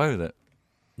can't get away with it.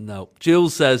 No.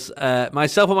 Jules says,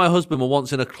 myself and my husband were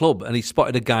once in a club and he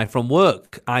spotted a guy from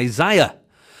work, Isaiah.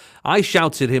 I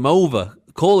shouted him over,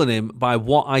 calling him by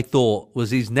what I thought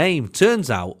was his name. Turns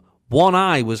out, one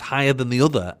eye was higher than the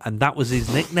other and that was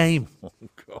his nickname. Oh,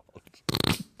 God.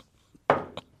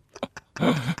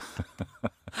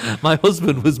 My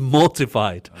husband was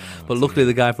mortified, but luckily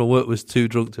the guy from work was too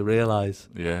drunk to realise.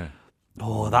 Yeah.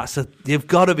 Oh, you've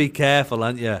got to be careful,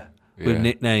 haven't you, with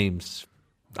nicknames.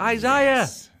 Isaiah.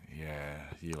 Yes. Yeah,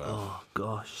 you have. Oh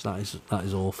gosh, that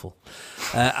is awful.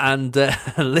 And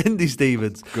Lindy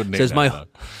Stevens says,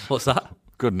 what's that?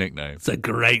 Good nickname. It's a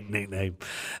great nickname.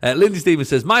 Lindy Stevens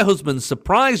says, my husband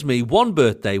surprised me one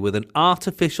birthday with an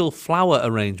artificial flower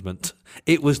arrangement.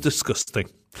 It was disgusting.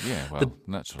 Yeah, well,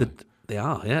 naturally. They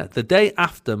are, yeah. The day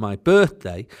after my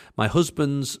birthday, my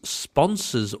husband's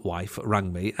sponsor's wife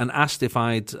rang me and asked if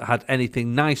I'd had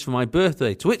anything nice for my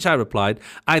birthday, to which I replied,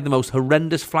 I had the most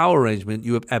horrendous flower arrangement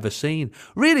you have ever seen.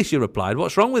 Really, she replied,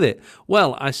 what's wrong with it?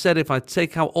 Well, I said if I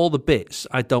take out all the bits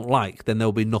I don't like, then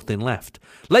there'll be nothing left.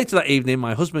 Later that evening,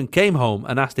 my husband came home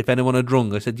and asked if anyone had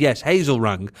rung. I said, yes, Hazel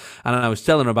rang, and I was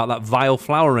telling her about that vile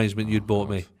flower arrangement you'd bought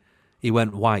me. He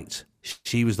went white.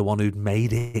 She was the one who'd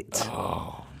made it.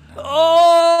 Oh, no.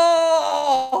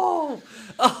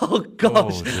 Oh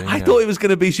gosh. I thought it was going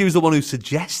to be she was the one who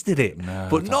suggested it,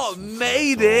 but not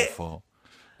made it. Awful.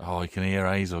 Oh, you can hear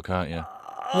Hazel, can't you?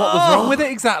 What was wrong with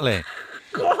it exactly?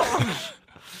 Gosh.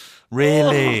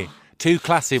 Really? Too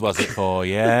classy was it for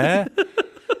you?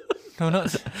 No, not...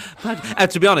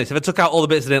 to be honest, if I took out all the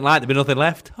bits I didn't like, there'd be nothing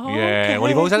left. Oh, yeah, okay. Well,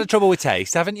 you've always had trouble with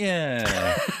taste, haven't you?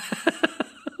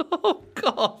 Oh,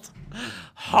 God.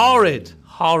 Horrid.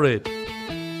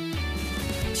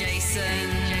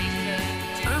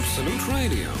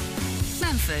 Radio,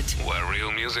 Manford. where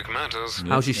real music matters.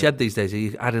 How's your shed these days? Are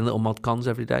you adding little mod cons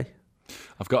every day?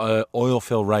 I've got an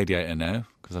oil-filled radiator now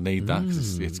because I need that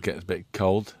because it gets a bit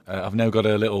cold. I've now got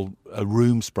a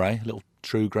room spray, a little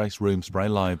True Grace room spray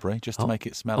library, just to make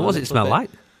it smell. What does it smell like?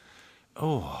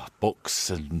 Oh, books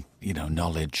and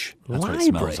knowledge. That's library. what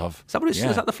it smells of. Is that what it's?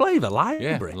 Is that the flavour?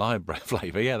 Library. Yeah, library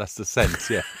flavour. Yeah, that's the scent.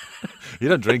 Yeah, you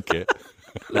don't drink it.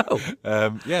 No.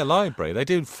 Yeah, library. They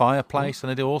do fireplace and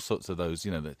they do all sorts of those.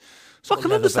 So I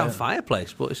can understand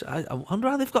fireplace, but I wonder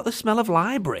how they've got the smell of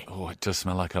library. Oh, it does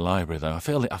smell like a library, though. I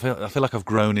feel like I've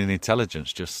grown in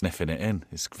intelligence just sniffing it in.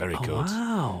 It's very good.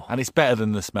 Wow. And it's better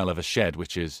than the smell of a shed,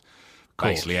 which is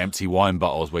basically empty wine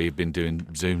bottles where you've been doing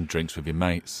Zoom drinks with your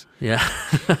mates. Yeah.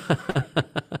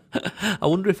 I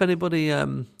wonder if anybody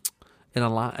in a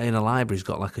library's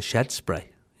got like a shed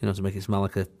spray, to make it smell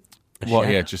like a What?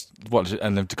 shed. Yeah,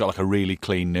 and they've got like a really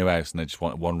clean new house, and they just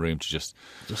want one room to just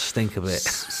stink a bit.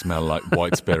 smell like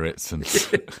white spirits and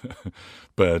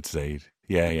birdseed.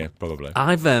 Yeah, probably.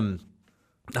 I've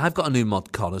got a new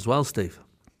mod con as well, Steve.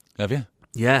 Have you?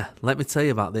 Yeah, let me tell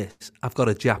you about this. I've got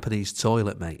a Japanese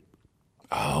toilet, mate.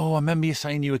 Oh, I remember you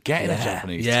saying you were getting a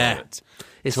Japanese toilet.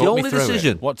 It's Talk the me only through it.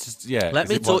 decision. Let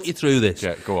me talk you through this.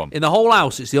 Yeah, go on. In the whole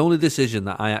house, it's the only decision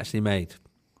that I actually made.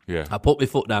 Yeah. I put my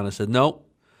foot down and said, no,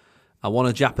 I want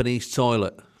a Japanese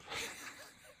toilet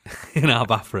in our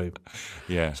bathroom.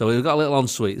 Yeah. So we've got a little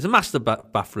ensuite. It's a master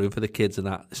bathroom for the kids and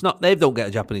that. It's not. They don't get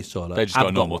a Japanese toilet. They just got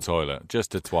a normal one. toilet,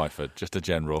 just a Twyford, just a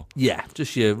general. Yeah,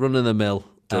 just your run of the mill.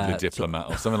 Dudley Diplomat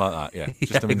or something like that, yeah.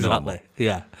 Just something exactly.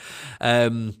 normal.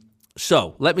 Yeah.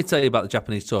 So let me tell you about the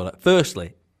Japanese toilet.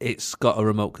 Firstly, it's got a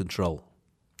remote control.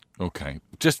 Okay.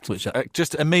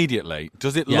 Just immediately,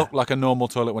 does it look like a normal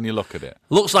toilet when you look at it?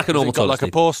 Looks like a normal toilet. Like a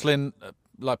porcelain,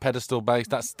 like pedestal base.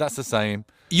 That's the same.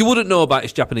 You wouldn't know about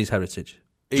its Japanese heritage.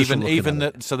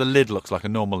 So the lid looks like a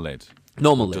normal lid.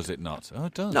 Normal lid. Does it not? Oh,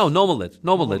 it does. No, normal lid.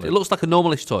 Normal lid. It looks like a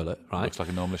normalish toilet, right? Looks like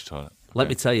a normalish toilet. Let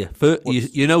me tell you,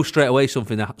 you know straight away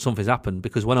something's happened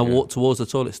because when I walk towards the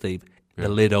toilet, Steve, the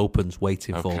lid opens,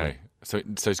 waiting for me. Okay. So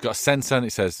it's got a sensor and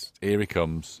it says, "Here he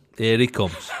comes." Here he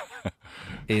comes.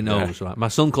 He knows, right? My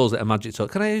son calls it a magic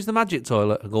toilet. Can I use the magic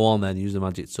toilet? Go on then, use the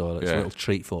magic toilet. It's a little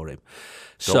treat for him.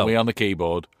 Got me on the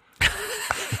keyboard.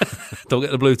 Don't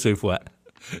get the Bluetooth wet.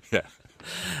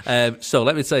 Yeah. So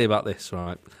let me tell you about this,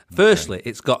 right? Firstly,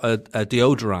 it's got a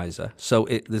deodorizer. So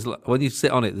when you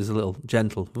sit on it, there's a little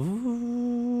gentle,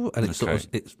 and it's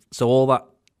so all that,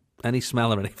 any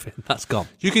smell or anything, that's gone.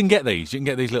 You can get these. You can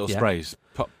get these little sprays.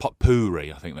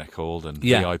 Potpourri, I think they're called, and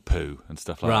VI poo and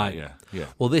stuff like that. Yeah.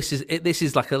 Well, this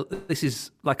is like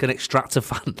an extractor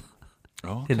fan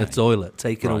in the toilet,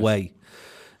 taking away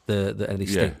the any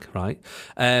stink, right?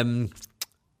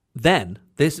 Then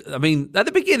this, at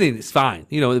the beginning it's fine. At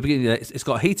the beginning it's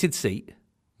got a heated seat.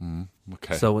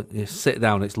 Okay. So you sit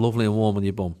down, it's lovely and warm on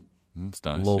your bum. It's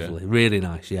nice. Lovely, really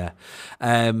nice, yeah.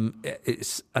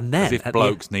 It's and then as if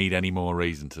blokes need any more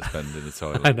reason to spend in the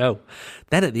toilet. I know.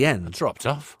 Then at the end, dropped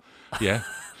off. Yeah.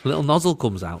 Little nozzle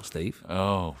comes out, Steve.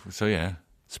 Oh, so yeah.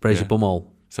 Sprays your bum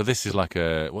hole. So this is like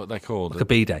what they called a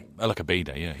bidet. Like a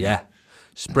bidet, yeah. Yeah.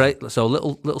 Spray. So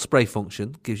little spray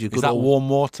function gives you good. Is that warm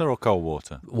water or cold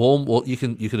water? Warm. Well, you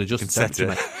can adjust the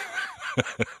temperature.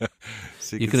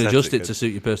 So you can adjust it to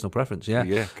suit your personal preference. Yeah.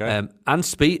 Yeah. Okay. And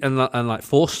speed and like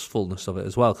forcefulness of it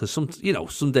as well. Because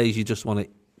some days you just want it.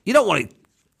 You don't want it.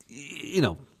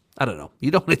 I don't know.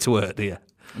 You don't want it to hurt, do you?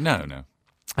 No.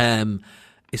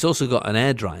 It's also got an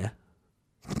air dryer.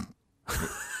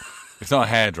 It's not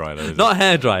a hairdryer, though, is Not it? a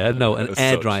hairdryer, no, an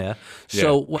air dryer. Yeah.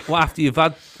 So after you've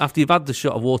had the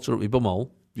shot of water up your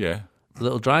bumhole, Yeah. the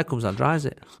little dryer comes out and dries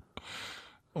it.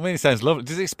 It sounds lovely.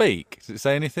 Does it speak? Does it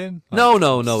say anything? No,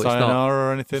 it's not. Sayonara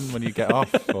or anything when you get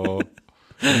off? Or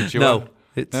no,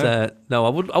 it's no. I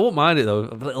wouldn't mind it though.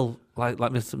 A little like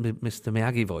Mr.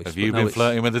 Miyagi voice. Have you been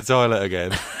flirting with the toilet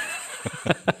again?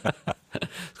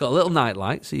 It's got a little night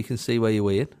light so you can see where you're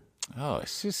weeing. Oh,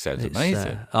 it just sounds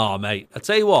amazing. Mate, I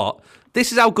tell you what,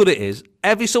 this is how good it is.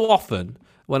 Every so often,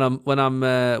 when I'm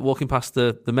walking past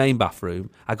the main bathroom,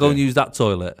 I go and use that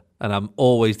toilet, and I'm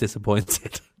always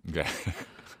disappointed. Yeah.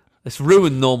 It's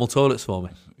ruined normal toilets for me.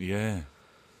 Yeah.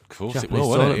 Of course Japanese it will,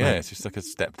 won't toilet, it? Yeah, mate. it's just like a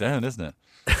step down, isn't it?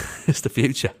 It's the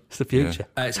future. It's the future.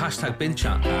 Yeah. It's hashtag bin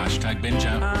chat. Hashtag bin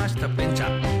chat. Hashtag bin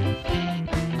chat.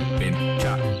 Bin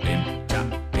chat. Bin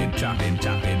chat. Bin chat. Bin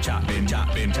chat. Bin chat. Bin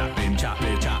chat. Bin chat. Bin chat.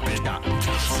 Bin chat. Bin chat.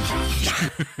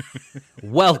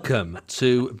 Welcome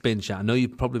to Bin Chat. I know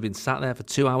you've probably been sat there for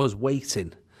 2 hours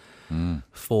waiting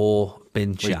for bin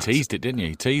Well, you chat. teased it, didn't you?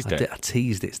 You teased it. I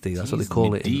teased it, Steve. That's what they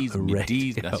call it. Teased in me, radio.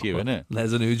 teased. That's you, isn't it?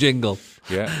 There's a new jingle.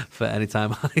 Yeah. For any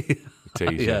time I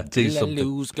Tease, yeah, tease something.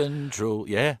 lose control.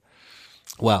 Yeah.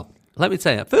 Well, let me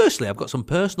tell you. Firstly, I've got some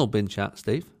personal bin chat,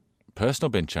 Steve. Personal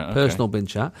bin chat. Okay. Personal bin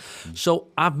chat. So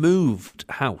I've moved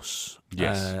house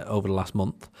Yes. over the last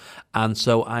month, and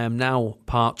so I am now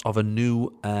part of a new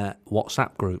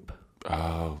WhatsApp group.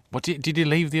 Oh, what did you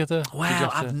leave the other? Well, did you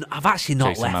have to- I've actually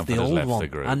not Jason left the Manford has old left one. the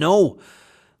group. I know.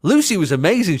 Lucy was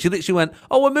amazing. She literally went,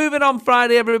 "Oh, we're moving on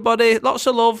Friday, everybody. Lots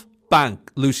of love." Bang.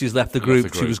 Lucy's left the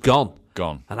group. She was gone.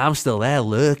 Gone. And I'm still there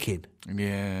lurking.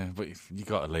 Yeah, but you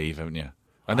got to leave, haven't you?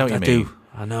 I know what you mean.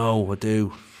 I know, I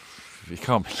do. You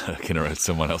can't be lurking around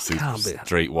someone else's Can't be.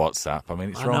 street WhatsApp. I mean,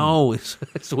 it's I wrong. know. It's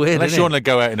weird, Unless isn't you it? want to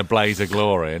go out in a blaze of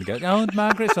glory and go, "Oh,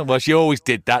 Margaret's on." Well, she always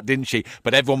did that, didn't she?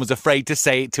 But everyone was afraid to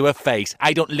say it to her face.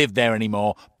 "I don't live there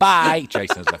anymore. Bye."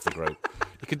 Jason's left the group.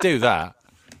 You could do that.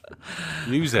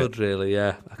 Use it. Could really,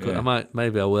 yeah. Yeah. I might,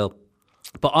 maybe I will.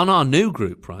 But on our new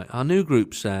group, right? Our new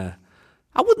group's, I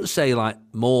wouldn't say like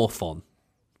more fun,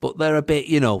 but they're a bit,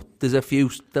 there's a few,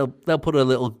 they'll put a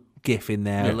little GIF in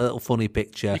there, Yeah. a little funny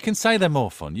picture. You can say they're more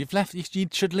fun. You've left. You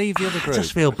should leave the other I group.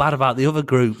 just feel bad about the other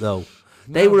group though.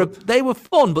 They were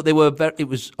fun, but it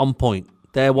was on point.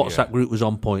 Their WhatsApp group was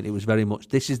on point. It was very much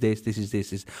this is this.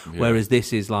 Whereas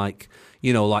this is like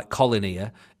like Colin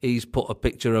here. He's put a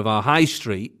picture of our high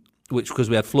street, which because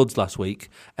we had floods last week.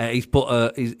 He's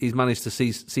put he's managed to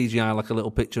CGI like a little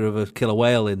picture of a killer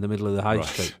whale in the middle of the high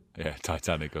street. Yeah,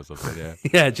 Titanic or something. Yeah,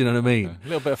 Yeah, do you know what I mean? a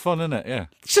little bit of fun, isn't it? Yeah.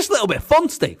 It's just a little bit of fun,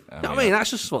 Steve. You know what I mean, mean? That's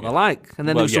just what they like. And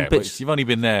then Well, there was some but pictures. you've only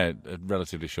been there a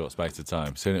relatively short space of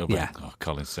time. Soon it'll be, Yeah. "Oh,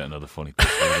 Colin's sent another funny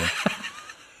picture."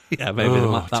 Yeah, maybe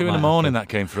that 2 in might the morning that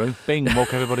came through. Bing,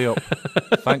 woke everybody up.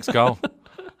 Thanks, Col.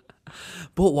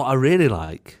 But what I really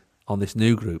like on this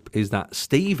new group is that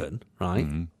Stephen, right,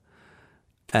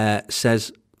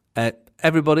 says,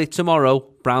 everybody, tomorrow,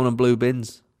 brown and blue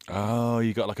bins. Oh,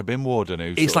 you got like a bin warden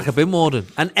who's It's sort like a bin warden.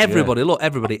 And everybody, look,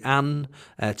 everybody, Anne,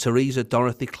 Teresa,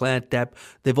 Dorothy, Claire, Deb,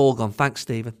 they've all gone, "Thanks,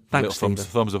 Stephen. Thanks, little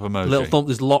Stephen." thumbs up emoji.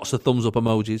 There's lots of thumbs up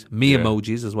emojis, me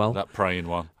emojis as well. That praying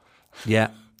one. Yeah,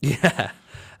 yeah.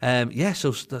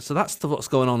 So that's what's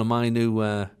going on in my new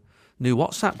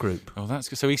WhatsApp group. Oh, that's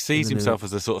good. So he sees himself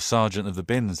as the sort of sergeant of the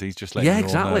bins. He's just letting Yeah, you all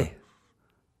exactly. know.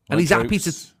 And he's happy to.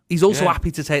 groups- He's also yeah.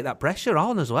 happy to take that pressure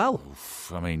on as well.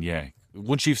 I mean, yeah.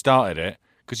 Once you've started it,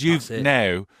 because you've That's it.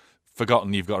 now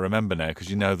forgotten, you've got to remember now, because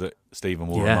you know that Stephen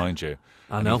will Yeah. remind you.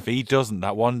 I And know. if he doesn't,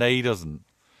 that one day he doesn't,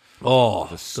 Oh,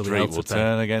 the there'll be hell street will to pay.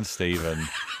 turn against Stephen.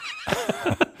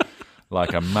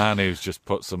 Like a man who's just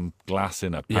put some glass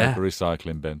in a paper Yeah.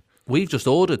 recycling bin. We've just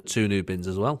ordered 2 new bins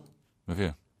as well. Have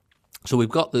you? So we've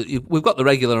got the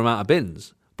regular amount of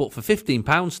bins, but for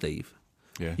 £15, Steve,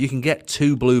 Yeah. you can get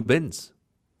 2 blue bins.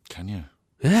 Can you?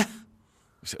 Yeah,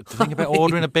 So the thing about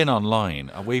ordering a bin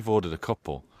online, we've ordered a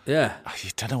couple. yeah. You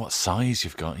don't know what size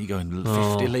you've got. You're going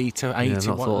 50 litre, 80,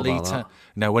 not what thought about litre? that.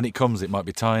 No, when it comes, it might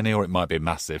be tiny or it might be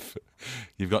massive.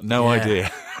 You've got no Yeah.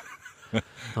 idea.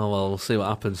 Oh well, we'll see what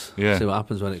happens. Yeah. See what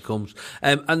happens when it comes.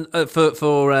 And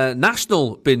for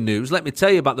national bin news, let me tell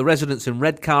you about the residents in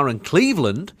Redcar and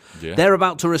Cleveland. Yeah. They're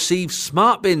about to receive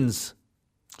smart bins.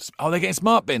 Oh, they're getting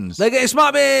smart bins. They're getting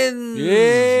smart bins.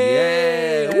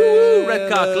 Yeah. Woo,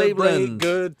 Redcar, Cleveland.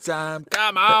 Good time.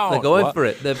 Come on. They're going What? for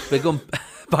it. They're going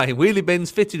buying wheelie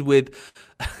bins fitted with,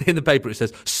 in the paper it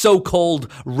says, so-called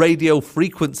radio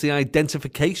frequency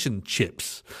identification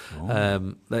chips.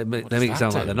 They make does it that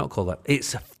sound like do? they're not called that.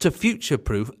 It's to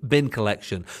future-proof bin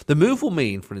collection. The move will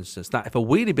mean, for instance, that if a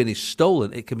wheelie bin is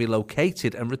stolen, it can be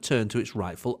located and returned to its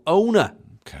rightful owner.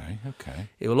 Okay.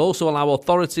 It will also allow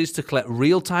authorities to collect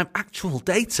real-time actual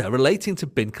data relating to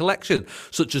bin collection,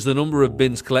 such as the number of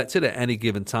bins collected at any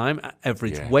given time,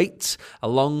 average weight,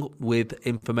 along with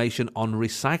information on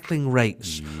recycling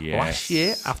rates. Yes. Last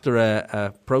year, after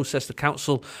a process, the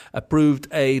council approved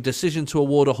a decision to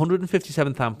award a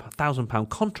 £157,000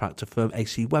 contract to firm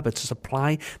AC Weber to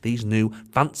supply these new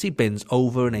fancy bins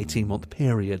over an 18-month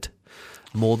period.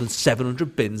 More than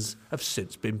 700 bins have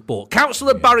since been bought.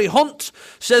 Councillor Barry Hunt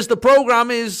says the programme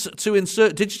is to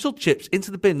insert digital chips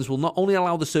into the bins will not only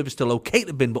allow the service to locate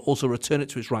the bin but also return it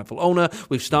to its rightful owner.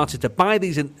 We've started to buy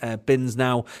these bins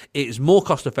now. It is more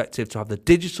cost effective to have the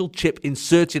digital chip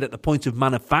inserted at the point of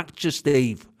manufacture,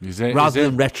 Steve, Is it? rather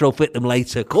than retrofit them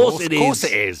later. Of course it is. Of course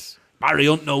it is. Barry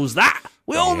Hunt knows that.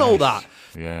 We all know that.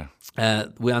 Yeah.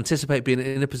 We anticipate being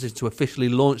in a position to officially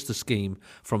launch the scheme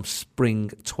from spring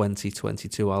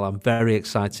 2022. Well, I'm very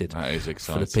excited. That is for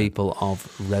exciting. the people of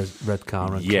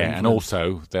Redcar and Yeah, and Cleveland.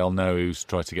 also they'll know who's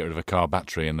tried to get rid of a car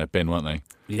battery in their bin, won't they?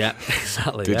 Yeah,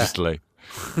 exactly. Digitally.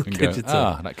 And go,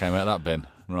 that came out of that bin.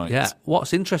 Right. Yeah.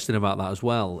 What's interesting about that as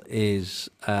well is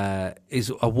I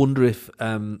wonder if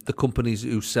the companies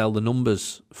who sell the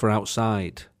numbers for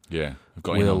outside. Yeah, I've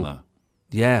got in on that.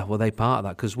 Yeah, well, they part of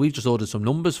that because we've just ordered some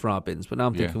numbers for our bins, but now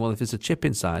I'm thinking, well, if there's a chip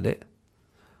inside it,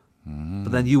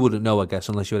 but then you wouldn't know, I guess,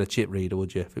 unless you had a chip reader,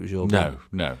 would you? If it was your bin?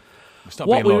 No. It's not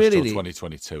What being we launched really till need-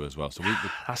 2022 as well. So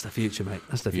That's the future, mate.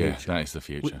 That's the future. yeah, that is the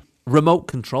future. Remote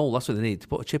control, that's what they need, to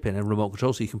put a chip in and remote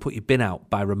control so you can put your bin out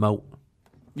by remote.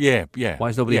 Yeah. Why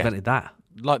has nobody invented that?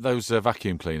 Like those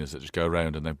vacuum cleaners that just go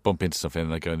around and they bump into something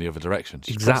and they go in the other direction.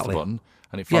 Just press Exactly. the button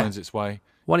and it finds its way.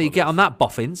 Why don't you get on that,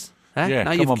 boffins? Eh? Yeah,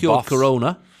 now come you've on, cured boffs.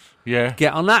 Corona. Yeah,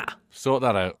 Get on that. sort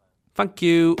that out. Thank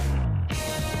you.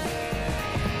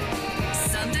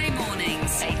 Sunday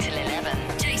mornings, 8 till 11.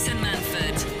 Jason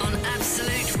Manford on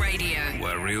Absolute Radio.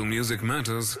 Where real music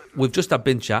matters. We've just had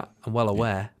bin chat, I'm well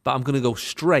aware, but I'm going to go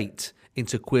straight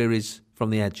into queries from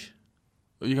the edge.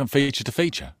 You're going feature to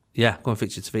feature. Yeah, going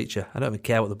feature to feature. I don't even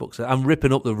care what the book says. I'm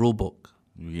ripping up the rule book.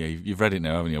 Yeah, you've read it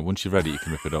now, haven't you? Once you've read it, you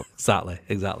can rip it up.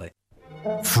 Exactly.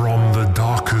 From the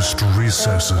darkest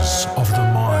recesses of the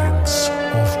minds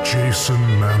of Jason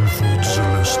Manford's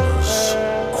listeners,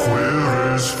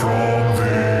 queries from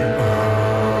the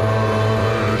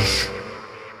edge.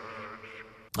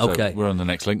 Okay. So we're on the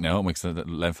next link now, aren't we? 'Cause the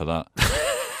length of that.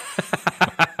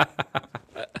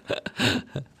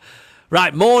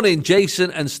 Right, morning,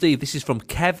 Jason and Steve. This is from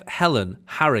Kev, Helen,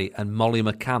 Harry and Molly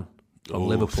McCann from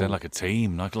Liverpool. Sound like a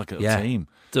team, like a team.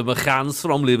 The McCanns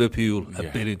from Liverpool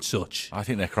have been in touch. I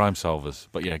think they're crime solvers,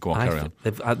 but yeah, go on, carry on.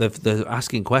 They're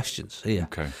asking questions here.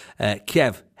 Okay.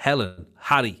 Kev, Helen,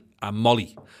 Harry and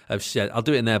Molly have said, I'll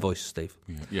do it in their voice, Steve.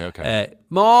 Yeah, okay.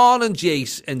 Morning,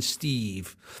 Jace and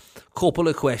Steve. Couple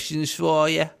of questions for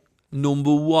you.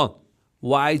 Number one,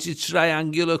 why do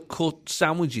triangular cut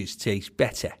sandwiches taste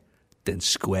better than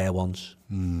square ones?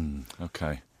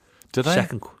 Okay. Do they?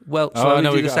 Second, well, Oh, shall I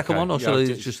no, do we the got- second okay. one or Yeah, shall I do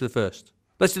just- just the first?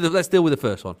 Let's deal with the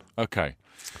first one. Okay.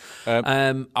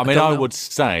 I mean, I would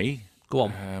say Go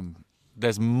on.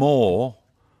 there's more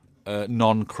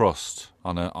non-crust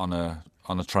on a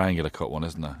triangular cut one,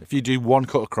 isn't there? If you do one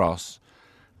cut across,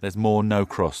 there's more no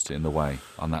crust in the way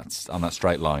on that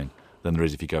straight line than there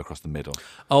is if you go across the middle.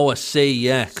 Oh, I see.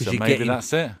 Yeah, because So you're maybe getting.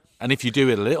 that's it. And if you do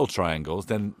it at little triangles,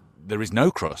 then there is no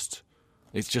crust.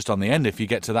 It's just on the end if you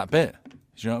get to that bit. Do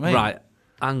you know what I mean? Right.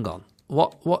 Hang on.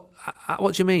 What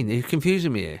do you mean? Are you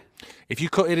confusing me here? If you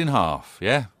cut it in half,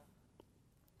 yeah?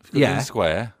 If you cut it in a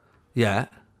square, Yeah.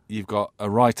 you've got a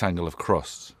right angle of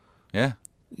crust. Yeah?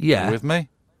 Yeah. You with me?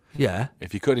 Yeah.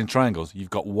 If you cut it in triangles, you've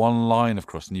got one line of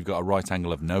crust and you've got a right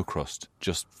angle of no crust.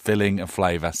 Just filling and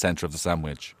flavour, centre of the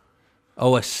sandwich.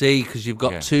 Oh, I see. Because you've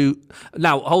got two.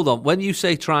 Now, hold on. When you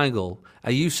say triangle,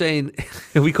 are you saying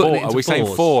are we cutting it into Are we saying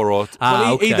fours? four or...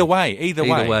 well, okay. either way. Either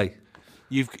way. way.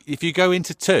 If you go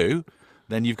into two,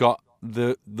 then you've got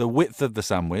the width of the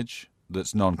sandwich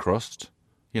that's non-crust,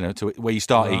 to where you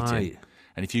start eating. Right.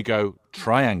 And if you go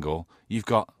triangle, you've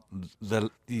got the...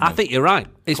 I think you're right.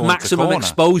 It's corner to maximum corner.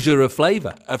 exposure of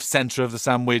flavour. of centre of the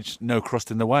sandwich, no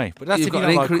crust in the way. But that's You've if you got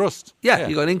don't an like crust. Yeah,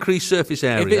 you've got an increased surface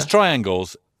area. If it's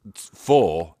triangles,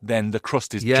 4, then the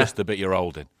crust is just the bit you're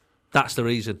holding. That's the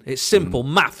reason. It's simple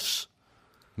maths.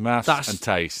 Maths and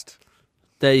taste.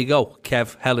 There you go.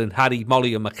 Kev, Helen, Harry,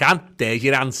 Molly and McCann. There's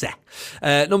your answer.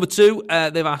 Number 2,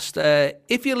 they've asked,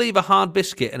 if you leave a hard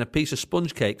biscuit and a piece of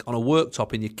sponge cake on a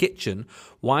worktop in your kitchen,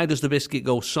 why does the biscuit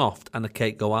go soft and the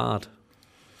cake go hard?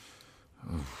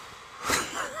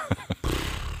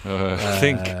 I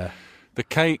think the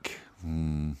cake...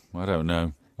 I don't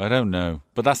know.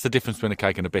 But that's the difference between a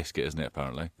cake and a biscuit, isn't it,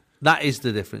 apparently? That is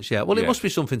the difference, yeah. Well, it Yeah. must be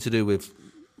something to do with...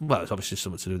 Well, it's obviously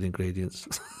something to do with the ingredients.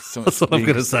 That's what I'm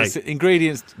going to say. It's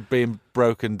ingredients being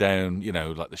broken down,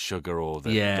 like the sugar or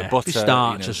the butter. the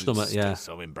starch or something, yeah.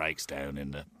 Something breaks down in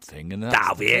the thing, and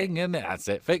That'll be it. and that's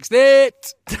it. Fixed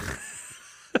it.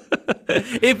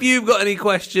 If you've got any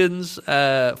questions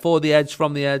for The Edge,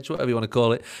 from The Edge, whatever you want to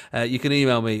call it, you can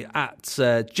email me at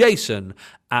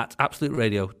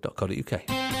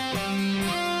jason@absoluteradio.co.uk.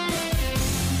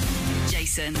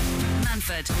 Jason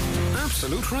Manford,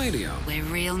 Absolute Radio. where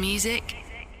real music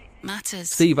matters.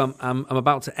 Steve, I'm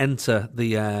about to enter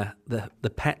the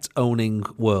pet owning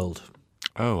world.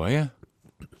 Oh, are you?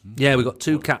 Yeah, we've got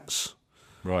 2 cats,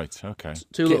 Right, okay.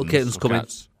 two little kittens or coming.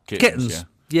 cats? Kittens.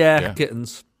 Yeah. Yeah,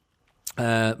 kittens.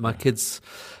 My kids,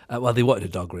 well, they wanted a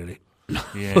dog, really.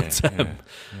 Yeah, But,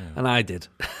 and I did.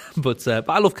 but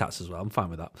I love cats as well. I'm fine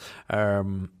with that.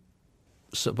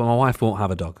 But my wife won't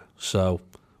have a dog, so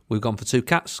we've gone for 2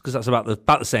 cats because that's about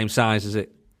the same size, is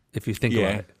it? If you think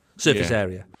about it, surface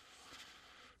area.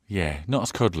 Yeah, not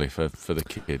as cuddly for the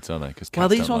kids, are they? 'Cause Well,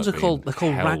 cats these don't ones like are called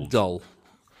being held. ragdoll.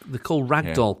 They're called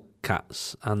ragdoll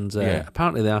cats, and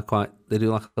apparently they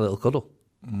do like a little cuddle.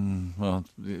 Well,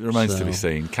 it remains to be So-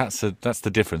 seen. That's the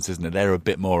difference, isn't it? They're a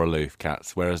bit more aloof,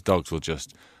 cats, whereas dogs will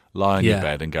just lie on your Yeah.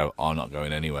 bed and go, "I'm not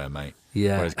going anywhere, mate."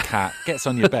 Yeah. Whereas cat gets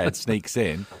on your bed, sneaks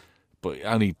in, but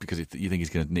only because you think he's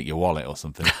going to nick your wallet or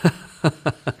something.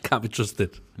 Can't be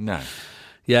trusted. No.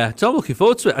 Yeah, so I'm looking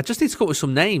forward to it. I just need to come up with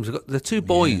some names. I've got the two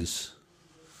boys,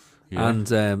 Yeah. and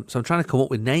so I'm trying to come up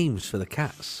with names for the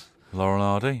cats. Laurel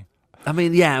Hardy. I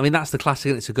mean, that's the classic,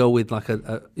 isn't it, to go with like an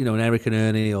Eric and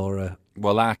Ernie or a.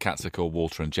 Well, our cats are called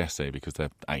Walter and Jesse because they're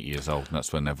 8 years old, and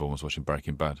that's when everyone was watching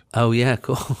Breaking Bad. Oh yeah, of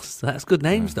course. That's good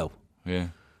names though. Yeah.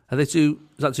 Are they two?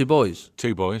 Is that two boys?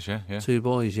 2 boys, yeah. Two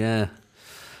boys, yeah.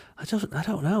 I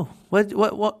don't know.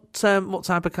 What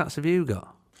type of cats have you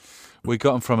got? We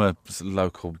got them from a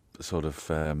local sort of,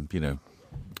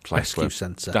 place Rescue where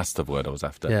centre. that's the word I was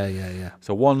after. Yeah.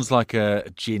 So one's like a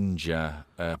ginger,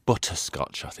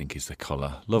 butterscotch, I think is the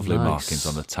colour. Lovely Nice. markings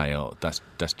on the tail. That's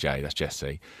Jay. That's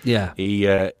Jesse. Yeah.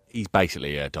 He's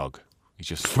basically a dog. He's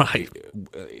just Right.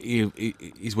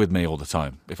 He's with me all the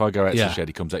time. If I go out to Yeah. the shed,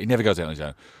 he comes out. He never goes out on his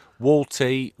own.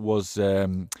 Walty was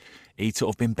he'd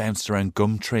sort of been bounced around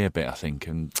Gumtree a bit, I think,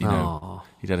 and Aw.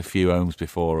 he'd had a few homes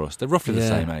before us. They're roughly the Yeah.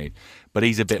 same age, but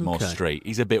he's a bit more Okay. street.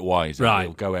 He's a bit wiser. Right.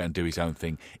 He'll go out and do his own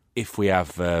thing. If we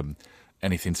have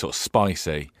anything sort of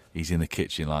spicy, he's in the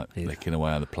kitchen licking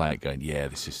away on the plate, going, "Yeah,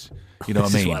 this is," you know what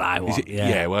I This is mean? what I want, yeah.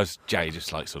 Yeah. Whereas Jay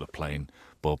just like sort of plain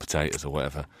boiled potatoes or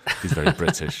whatever. He's very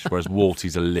British. Whereas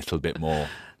Walty's a little bit more.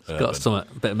 Got some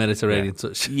bit of Mediterranean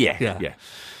touch. Yeah.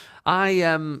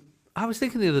 I was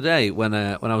thinking the other day when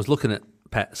I was looking at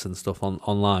pets and stuff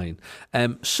online,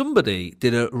 somebody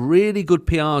did a really good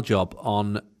PR job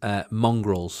on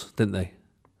mongrels, didn't they?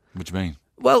 What do you mean?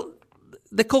 Well,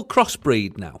 they're called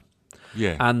crossbreed now,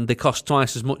 Yeah. and they cost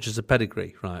twice as much as a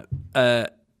pedigree, right?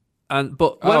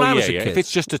 But when I was a kid, If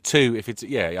it's just a two, I don't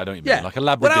know what you Yeah. mean, like a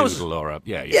When I was- labradoodle or a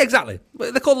yeah, exactly.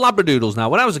 But they're called labradoodles now.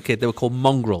 When I was a kid, they were called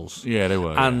mongrels. Yeah, they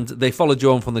were. And they followed you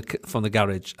home from the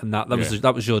garage, and that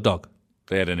was your dog.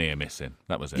 They had an ear missing.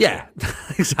 That was it. Yeah,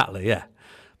 exactly. Yeah,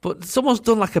 but someone's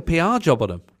done like a PR job on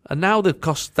them, and now they've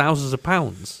cost thousands of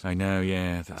pounds, I know.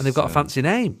 Yeah, and they've got a fancy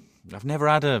name. I've never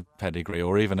had a pedigree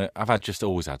or even I've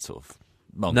always had sort of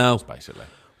mongrels, basically.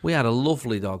 We had a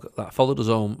lovely dog that followed us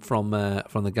home from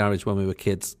the garage when we were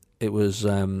kids. It was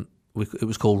it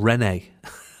was called Rene.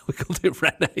 We called it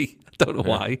Rene. I don't know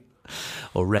why,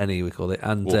 or Rennie we called it.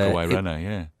 And Walk away, Rene.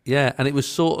 Yeah. Yeah, and it was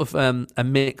sort of a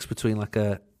mix between like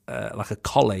a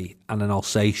collie and an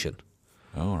Alsatian.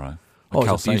 All right. Oh,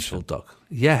 it was a beautiful dog.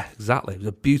 Yeah, exactly. It was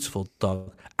a beautiful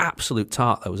dog. Absolute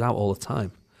tart that was out all the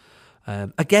time.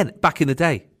 Again, back in the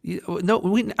day.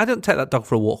 I don't take that dog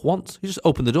for a walk once. You just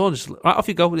opened the door and just right off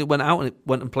you go. And it went out and it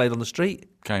went and played on the street.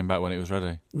 Came back when it was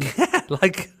ready. Yeah,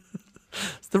 like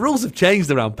the rules have changed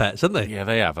around pets, haven't they? Yeah,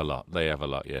 they have a lot.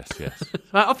 Yes.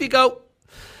 Right, off you go.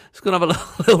 Just going to have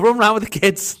a little run around with the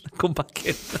kids and come back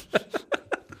in.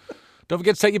 Don't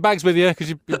forget to take your bags with you because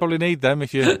you probably need them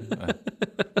if you.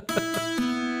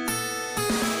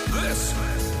 This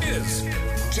is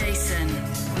Jason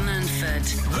Manford,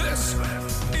 this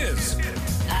is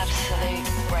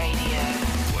Absolute Radio.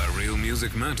 where real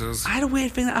music matters. I had a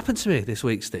weird thing that happened to me this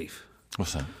week, Steve.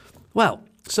 What's that? Well,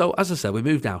 so as I said, we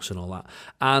moved house and all that.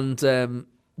 And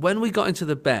when we got into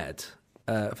the bed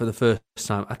for the first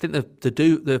time, I think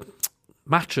the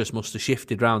mattress must have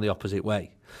shifted round the opposite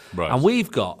way. Right. And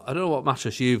we've got, I don't know what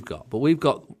mattress you've got, but we've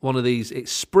got one of these,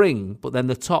 it's spring, but then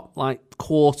the top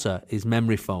quarter is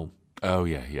memory foam. Oh,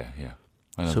 yeah.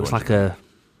 I know So it's the like one.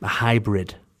 a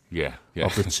hybrid Yeah.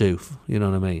 of the two, you know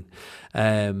what I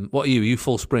mean? What are you? Are you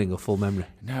full spring or full memory?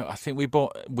 No, I think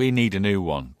we need a new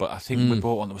one, but I think we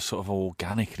bought one that was sort of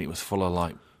organic and it was full of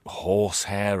like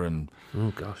horsehair and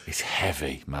Oh, gosh. it's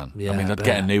heavy, man. Yeah, I mean, I I'd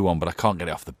get a bet. new one, but I can't get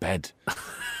it off the bed.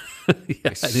 Yeah,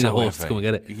 It's I need a so horse to heavy. come and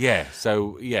get it. Yeah,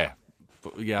 so, yeah.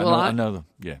 But, yeah, Well, I know them.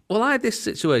 Yeah. Well, I had this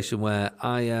situation where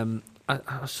I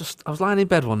was lying in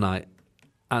bed one night,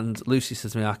 and Lucy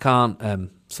says to me, "I can't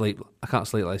sleep. I can't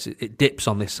sleep like this. It dips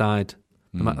on this side.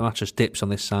 The mattress dips on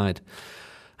this side."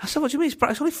 I said, "What do you mean?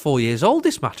 It's only 4 years old.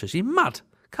 This mattress? Are you mad?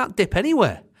 Can't dip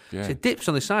anywhere." Yeah. So it dips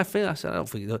on this side. I said, "I don't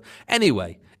think it does."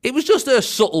 Anyway, it was just a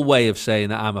subtle way of saying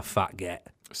that I'm a fat get.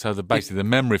 So basically the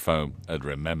memory foam had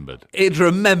remembered. It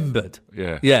remembered.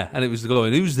 Yeah. Yeah, and it was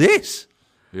going, "Who's this?"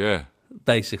 Yeah.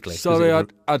 Basically. 'cause Sorry,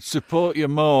 it- I'd support you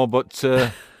more, but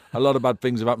a lot of bad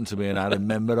things have happened to me and I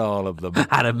remember all of them.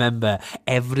 I remember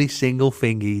every single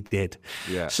thing he did.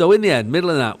 Yeah. So in the end, middle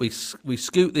of the night, we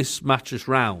scoot this mattress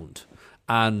round,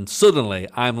 and suddenly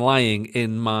I'm lying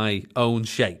in my own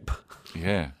shape.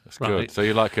 Yeah, that's Right. good. So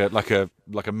you're like a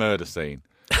murder scene,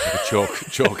 like a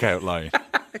chalk outline.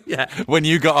 Yeah. When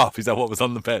you got up, is that what was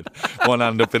on the bed? One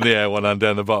hand up in the air, one hand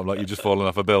down the bottom, like you've just fallen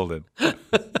off a building.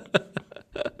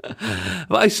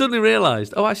 But I suddenly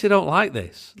realised, I actually don't like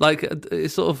this. Like,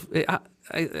 it's sort of,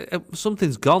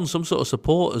 something's gone, some sort of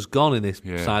support has gone in this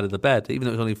side of the bed, even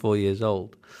though it was only 4 years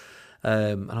old.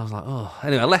 And I was like, oh.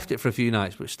 Anyway, I left it for a few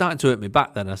nights, but it's starting to hurt me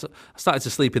back then. I started to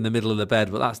sleep in the middle of the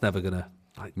bed, but that's never going to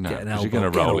get an elbow. You're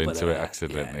going to roll into it there.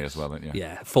 accidentally as well, aren't you?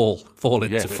 Yeah, fall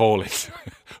into it. Fall into it.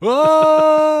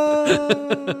 Whoa!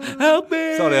 Help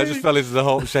me! Sorry, I just fell into the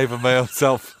whole shape of my own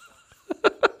self.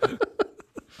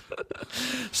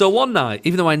 So one night,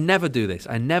 even though I never do this,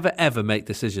 I never ever make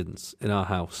decisions in our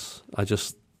house. I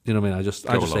just, you know what I mean? I just say,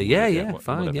 along with it,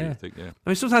 fine, whatever yeah. you think, yeah. I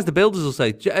mean, sometimes the builders will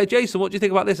say, Jason, what do you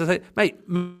think about this? I say, mate,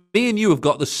 me and you have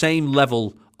got the same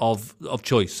level of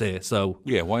choice here, so...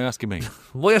 Yeah, why are you asking me?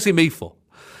 What are you asking me for?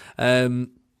 So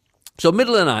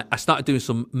middle of the night, I started doing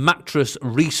some mattress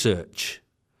research.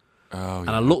 Oh, And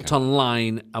I looked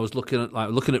online. I was looking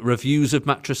at reviews of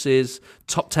mattresses,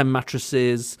 top 10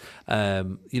 mattresses,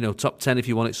 top 10 if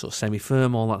you want it sort of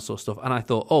semi-firm, all that sort of stuff. And I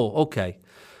thought, okay,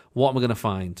 what am I going to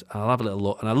find? I'll have a little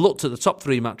look. And I looked at the top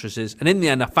 3 mattresses, and in the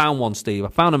end, I found one, Steve. I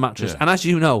found a mattress. Yeah. And as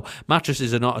you know,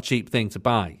 mattresses are not a cheap thing to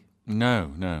buy. No.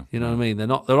 You know what I mean?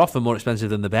 They're often more expensive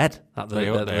than the bed. They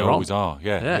always are,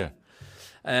 yeah.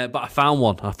 But I found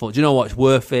one. I thought, do you know what? It's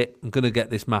worth it. I'm going to get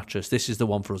this mattress. This is the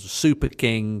one for us. A Super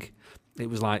King. It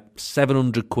was like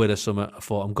 700 quid or something. I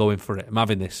thought, I'm going for it. I'm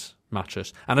having this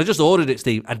mattress. And I just ordered it,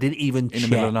 Steve. I didn't even check. In the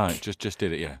middle of the night, just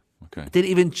did it, yeah. Okay. I didn't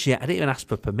even check. I didn't even ask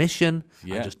for permission.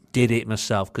 Yeah. I just did it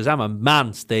myself because I'm a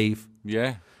man, Steve.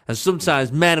 Yeah. And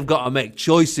sometimes men have got to make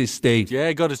choices, Steve.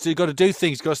 Yeah, got to do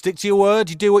things. Got to stick to your word.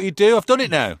 You do what you do. I've done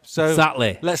it now. So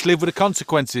Exactly. Let's live with the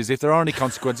consequences. If there are any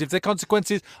consequences, if there are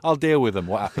consequences, I'll deal with them.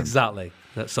 What happens? Exactly.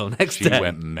 So next She day.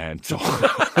 went mental.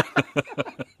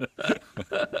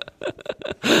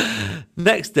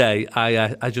 Next day,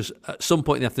 I just at some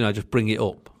point in the afternoon, I just bring it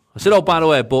up. I said, "Oh, by the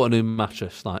way, I bought a new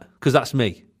mattress," because that's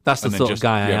me. That's the And then sort of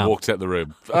guy I am. walked out the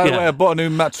room. Oh, Yeah. I bought a new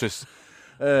mattress.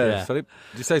 Yeah. Sorry,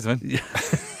 did you say something?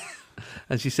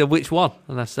 And she said, "Which one?"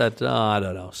 And I said, I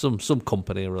don't know, some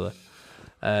company or other.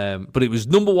 But it was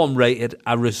number 1 rated.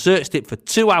 I researched it for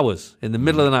 2 hours in the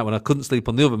middle of the night when I couldn't sleep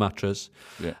on the other mattress.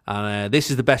 Yeah. And this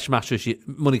is the best mattress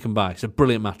money can buy. It's a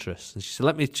brilliant mattress. And she said,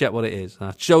 "Let me check what it is." And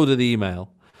I showed her the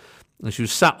email. And she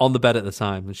was sat on the bed at the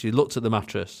time. And she looked at the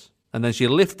mattress. And then she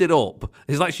lifted up.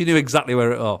 It's like she knew exactly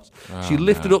where it was. She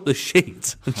lifted up the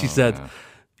sheet. And she said,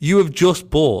 "You have just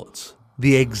bought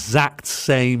the exact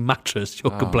same mattress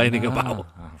you're complaining about."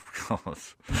 Oh, God.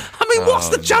 I mean, what's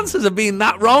the chances of being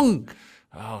that wrong?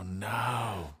 Oh,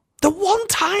 no. The one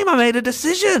time I made a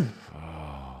decision.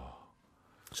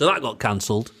 So that got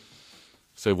cancelled.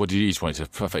 So what did you just wanted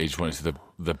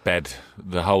the bed,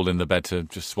 the hole in the bed to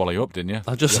just swallow you up, didn't you?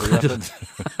 I just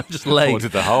lay.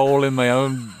 Wanted the hole in my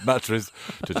own mattress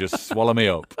to just swallow me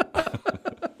up.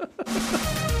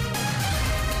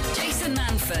 Jason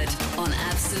Manford on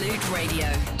Absolute Radio.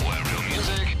 Where real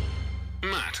music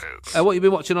matters. What have you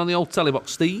been watching on the old telly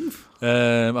box, Steve?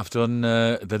 I've done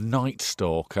The Night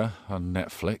Stalker on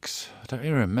Netflix. I don't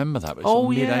even remember that, but it's Oh,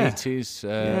 mid-80s.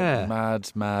 Yeah.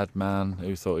 Mad man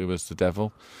who thought he was the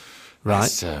devil.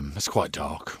 Right. It's quite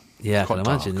dark. Yeah, I It's can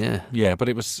quite imagine, dark. yeah. Yeah, but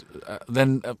it was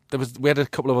we had a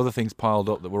couple of other things piled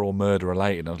up that were all murder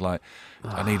related. I was like,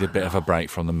 I need a bit of a break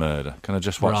from the murder. Can I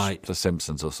just watch Right. The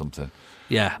Simpsons or something?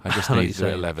 Yeah. I just know what need you're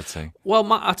a bit of saying. levity.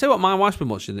 Well, I'll tell you what my wife's been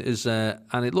watching is,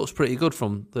 and it looks pretty good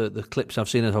from the clips I've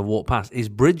seen as I've walked past, is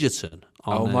Bridgerton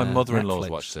on My mother-in-law's Netflix.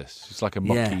 watched this. It's like a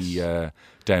mucky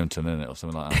Downton, isn't it, or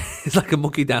something like that. It's like a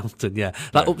mucky Downton, yeah.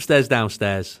 Like upstairs,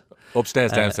 downstairs.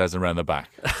 Upstairs, downstairs, and around the back.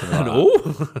 Something like that.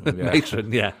 Oh, Yeah.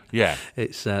 matron, yeah. Yeah.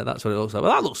 It's that's what it looks like.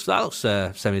 Well, that looks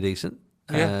semi-decent.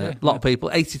 Yeah, A lot of people,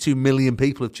 82 million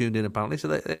people have tuned in apparently, so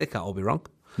they can't all be wrong.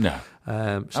 No. So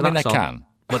I mean, they that's on. can.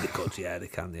 Well, they could, yeah, they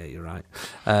can. Yeah, you're right.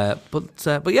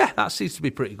 But yeah, that seems to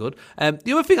be pretty good.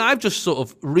 The other thing I've just sort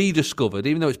of rediscovered,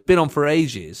 even though it's been on for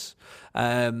ages,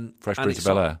 Fresh Prince of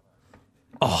Bel-Air.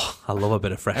 Oh, I love a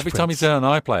bit of Fresh Every Prince. time you turn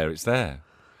on iPlayer, it's there.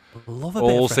 I love a bit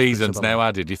All of Fresh Prince seasons of Bel-Air. now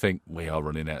added. You think we are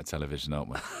running out of television, aren't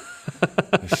we?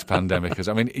 This pandemic is.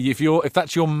 I mean, if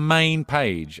that's your main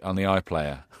page on the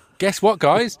iPlayer, guess what,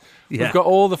 guys? Yeah. We've got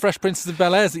all the Fresh Princes of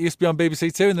Bel-Airs that used to be on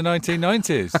BBC Two in the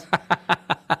 1990s.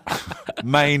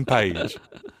 Main page.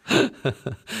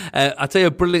 I tell you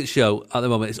a brilliant show at the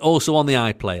moment. It's also on the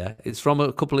iPlayer. It's from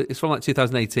like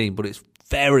 2018, but it's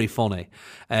very funny.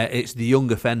 It's The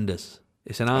Young Offenders.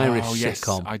 It's an Irish yes,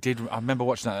 sitcom. I did. I remember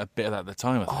watching that a bit of that at the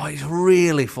time. Oh, it's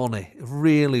really funny.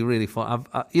 Really, really fun.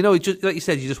 Just like you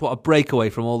said, you just want a breakaway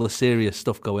from all the serious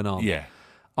stuff going on. Yeah.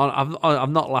 I've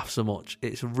not laughed so much.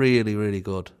 It's really, really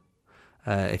good.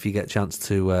 If you get a chance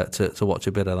to watch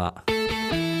a bit of that.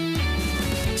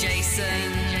 Jason.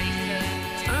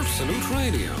 Absolute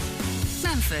Radio.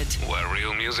 Manford. Where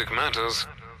real music matters.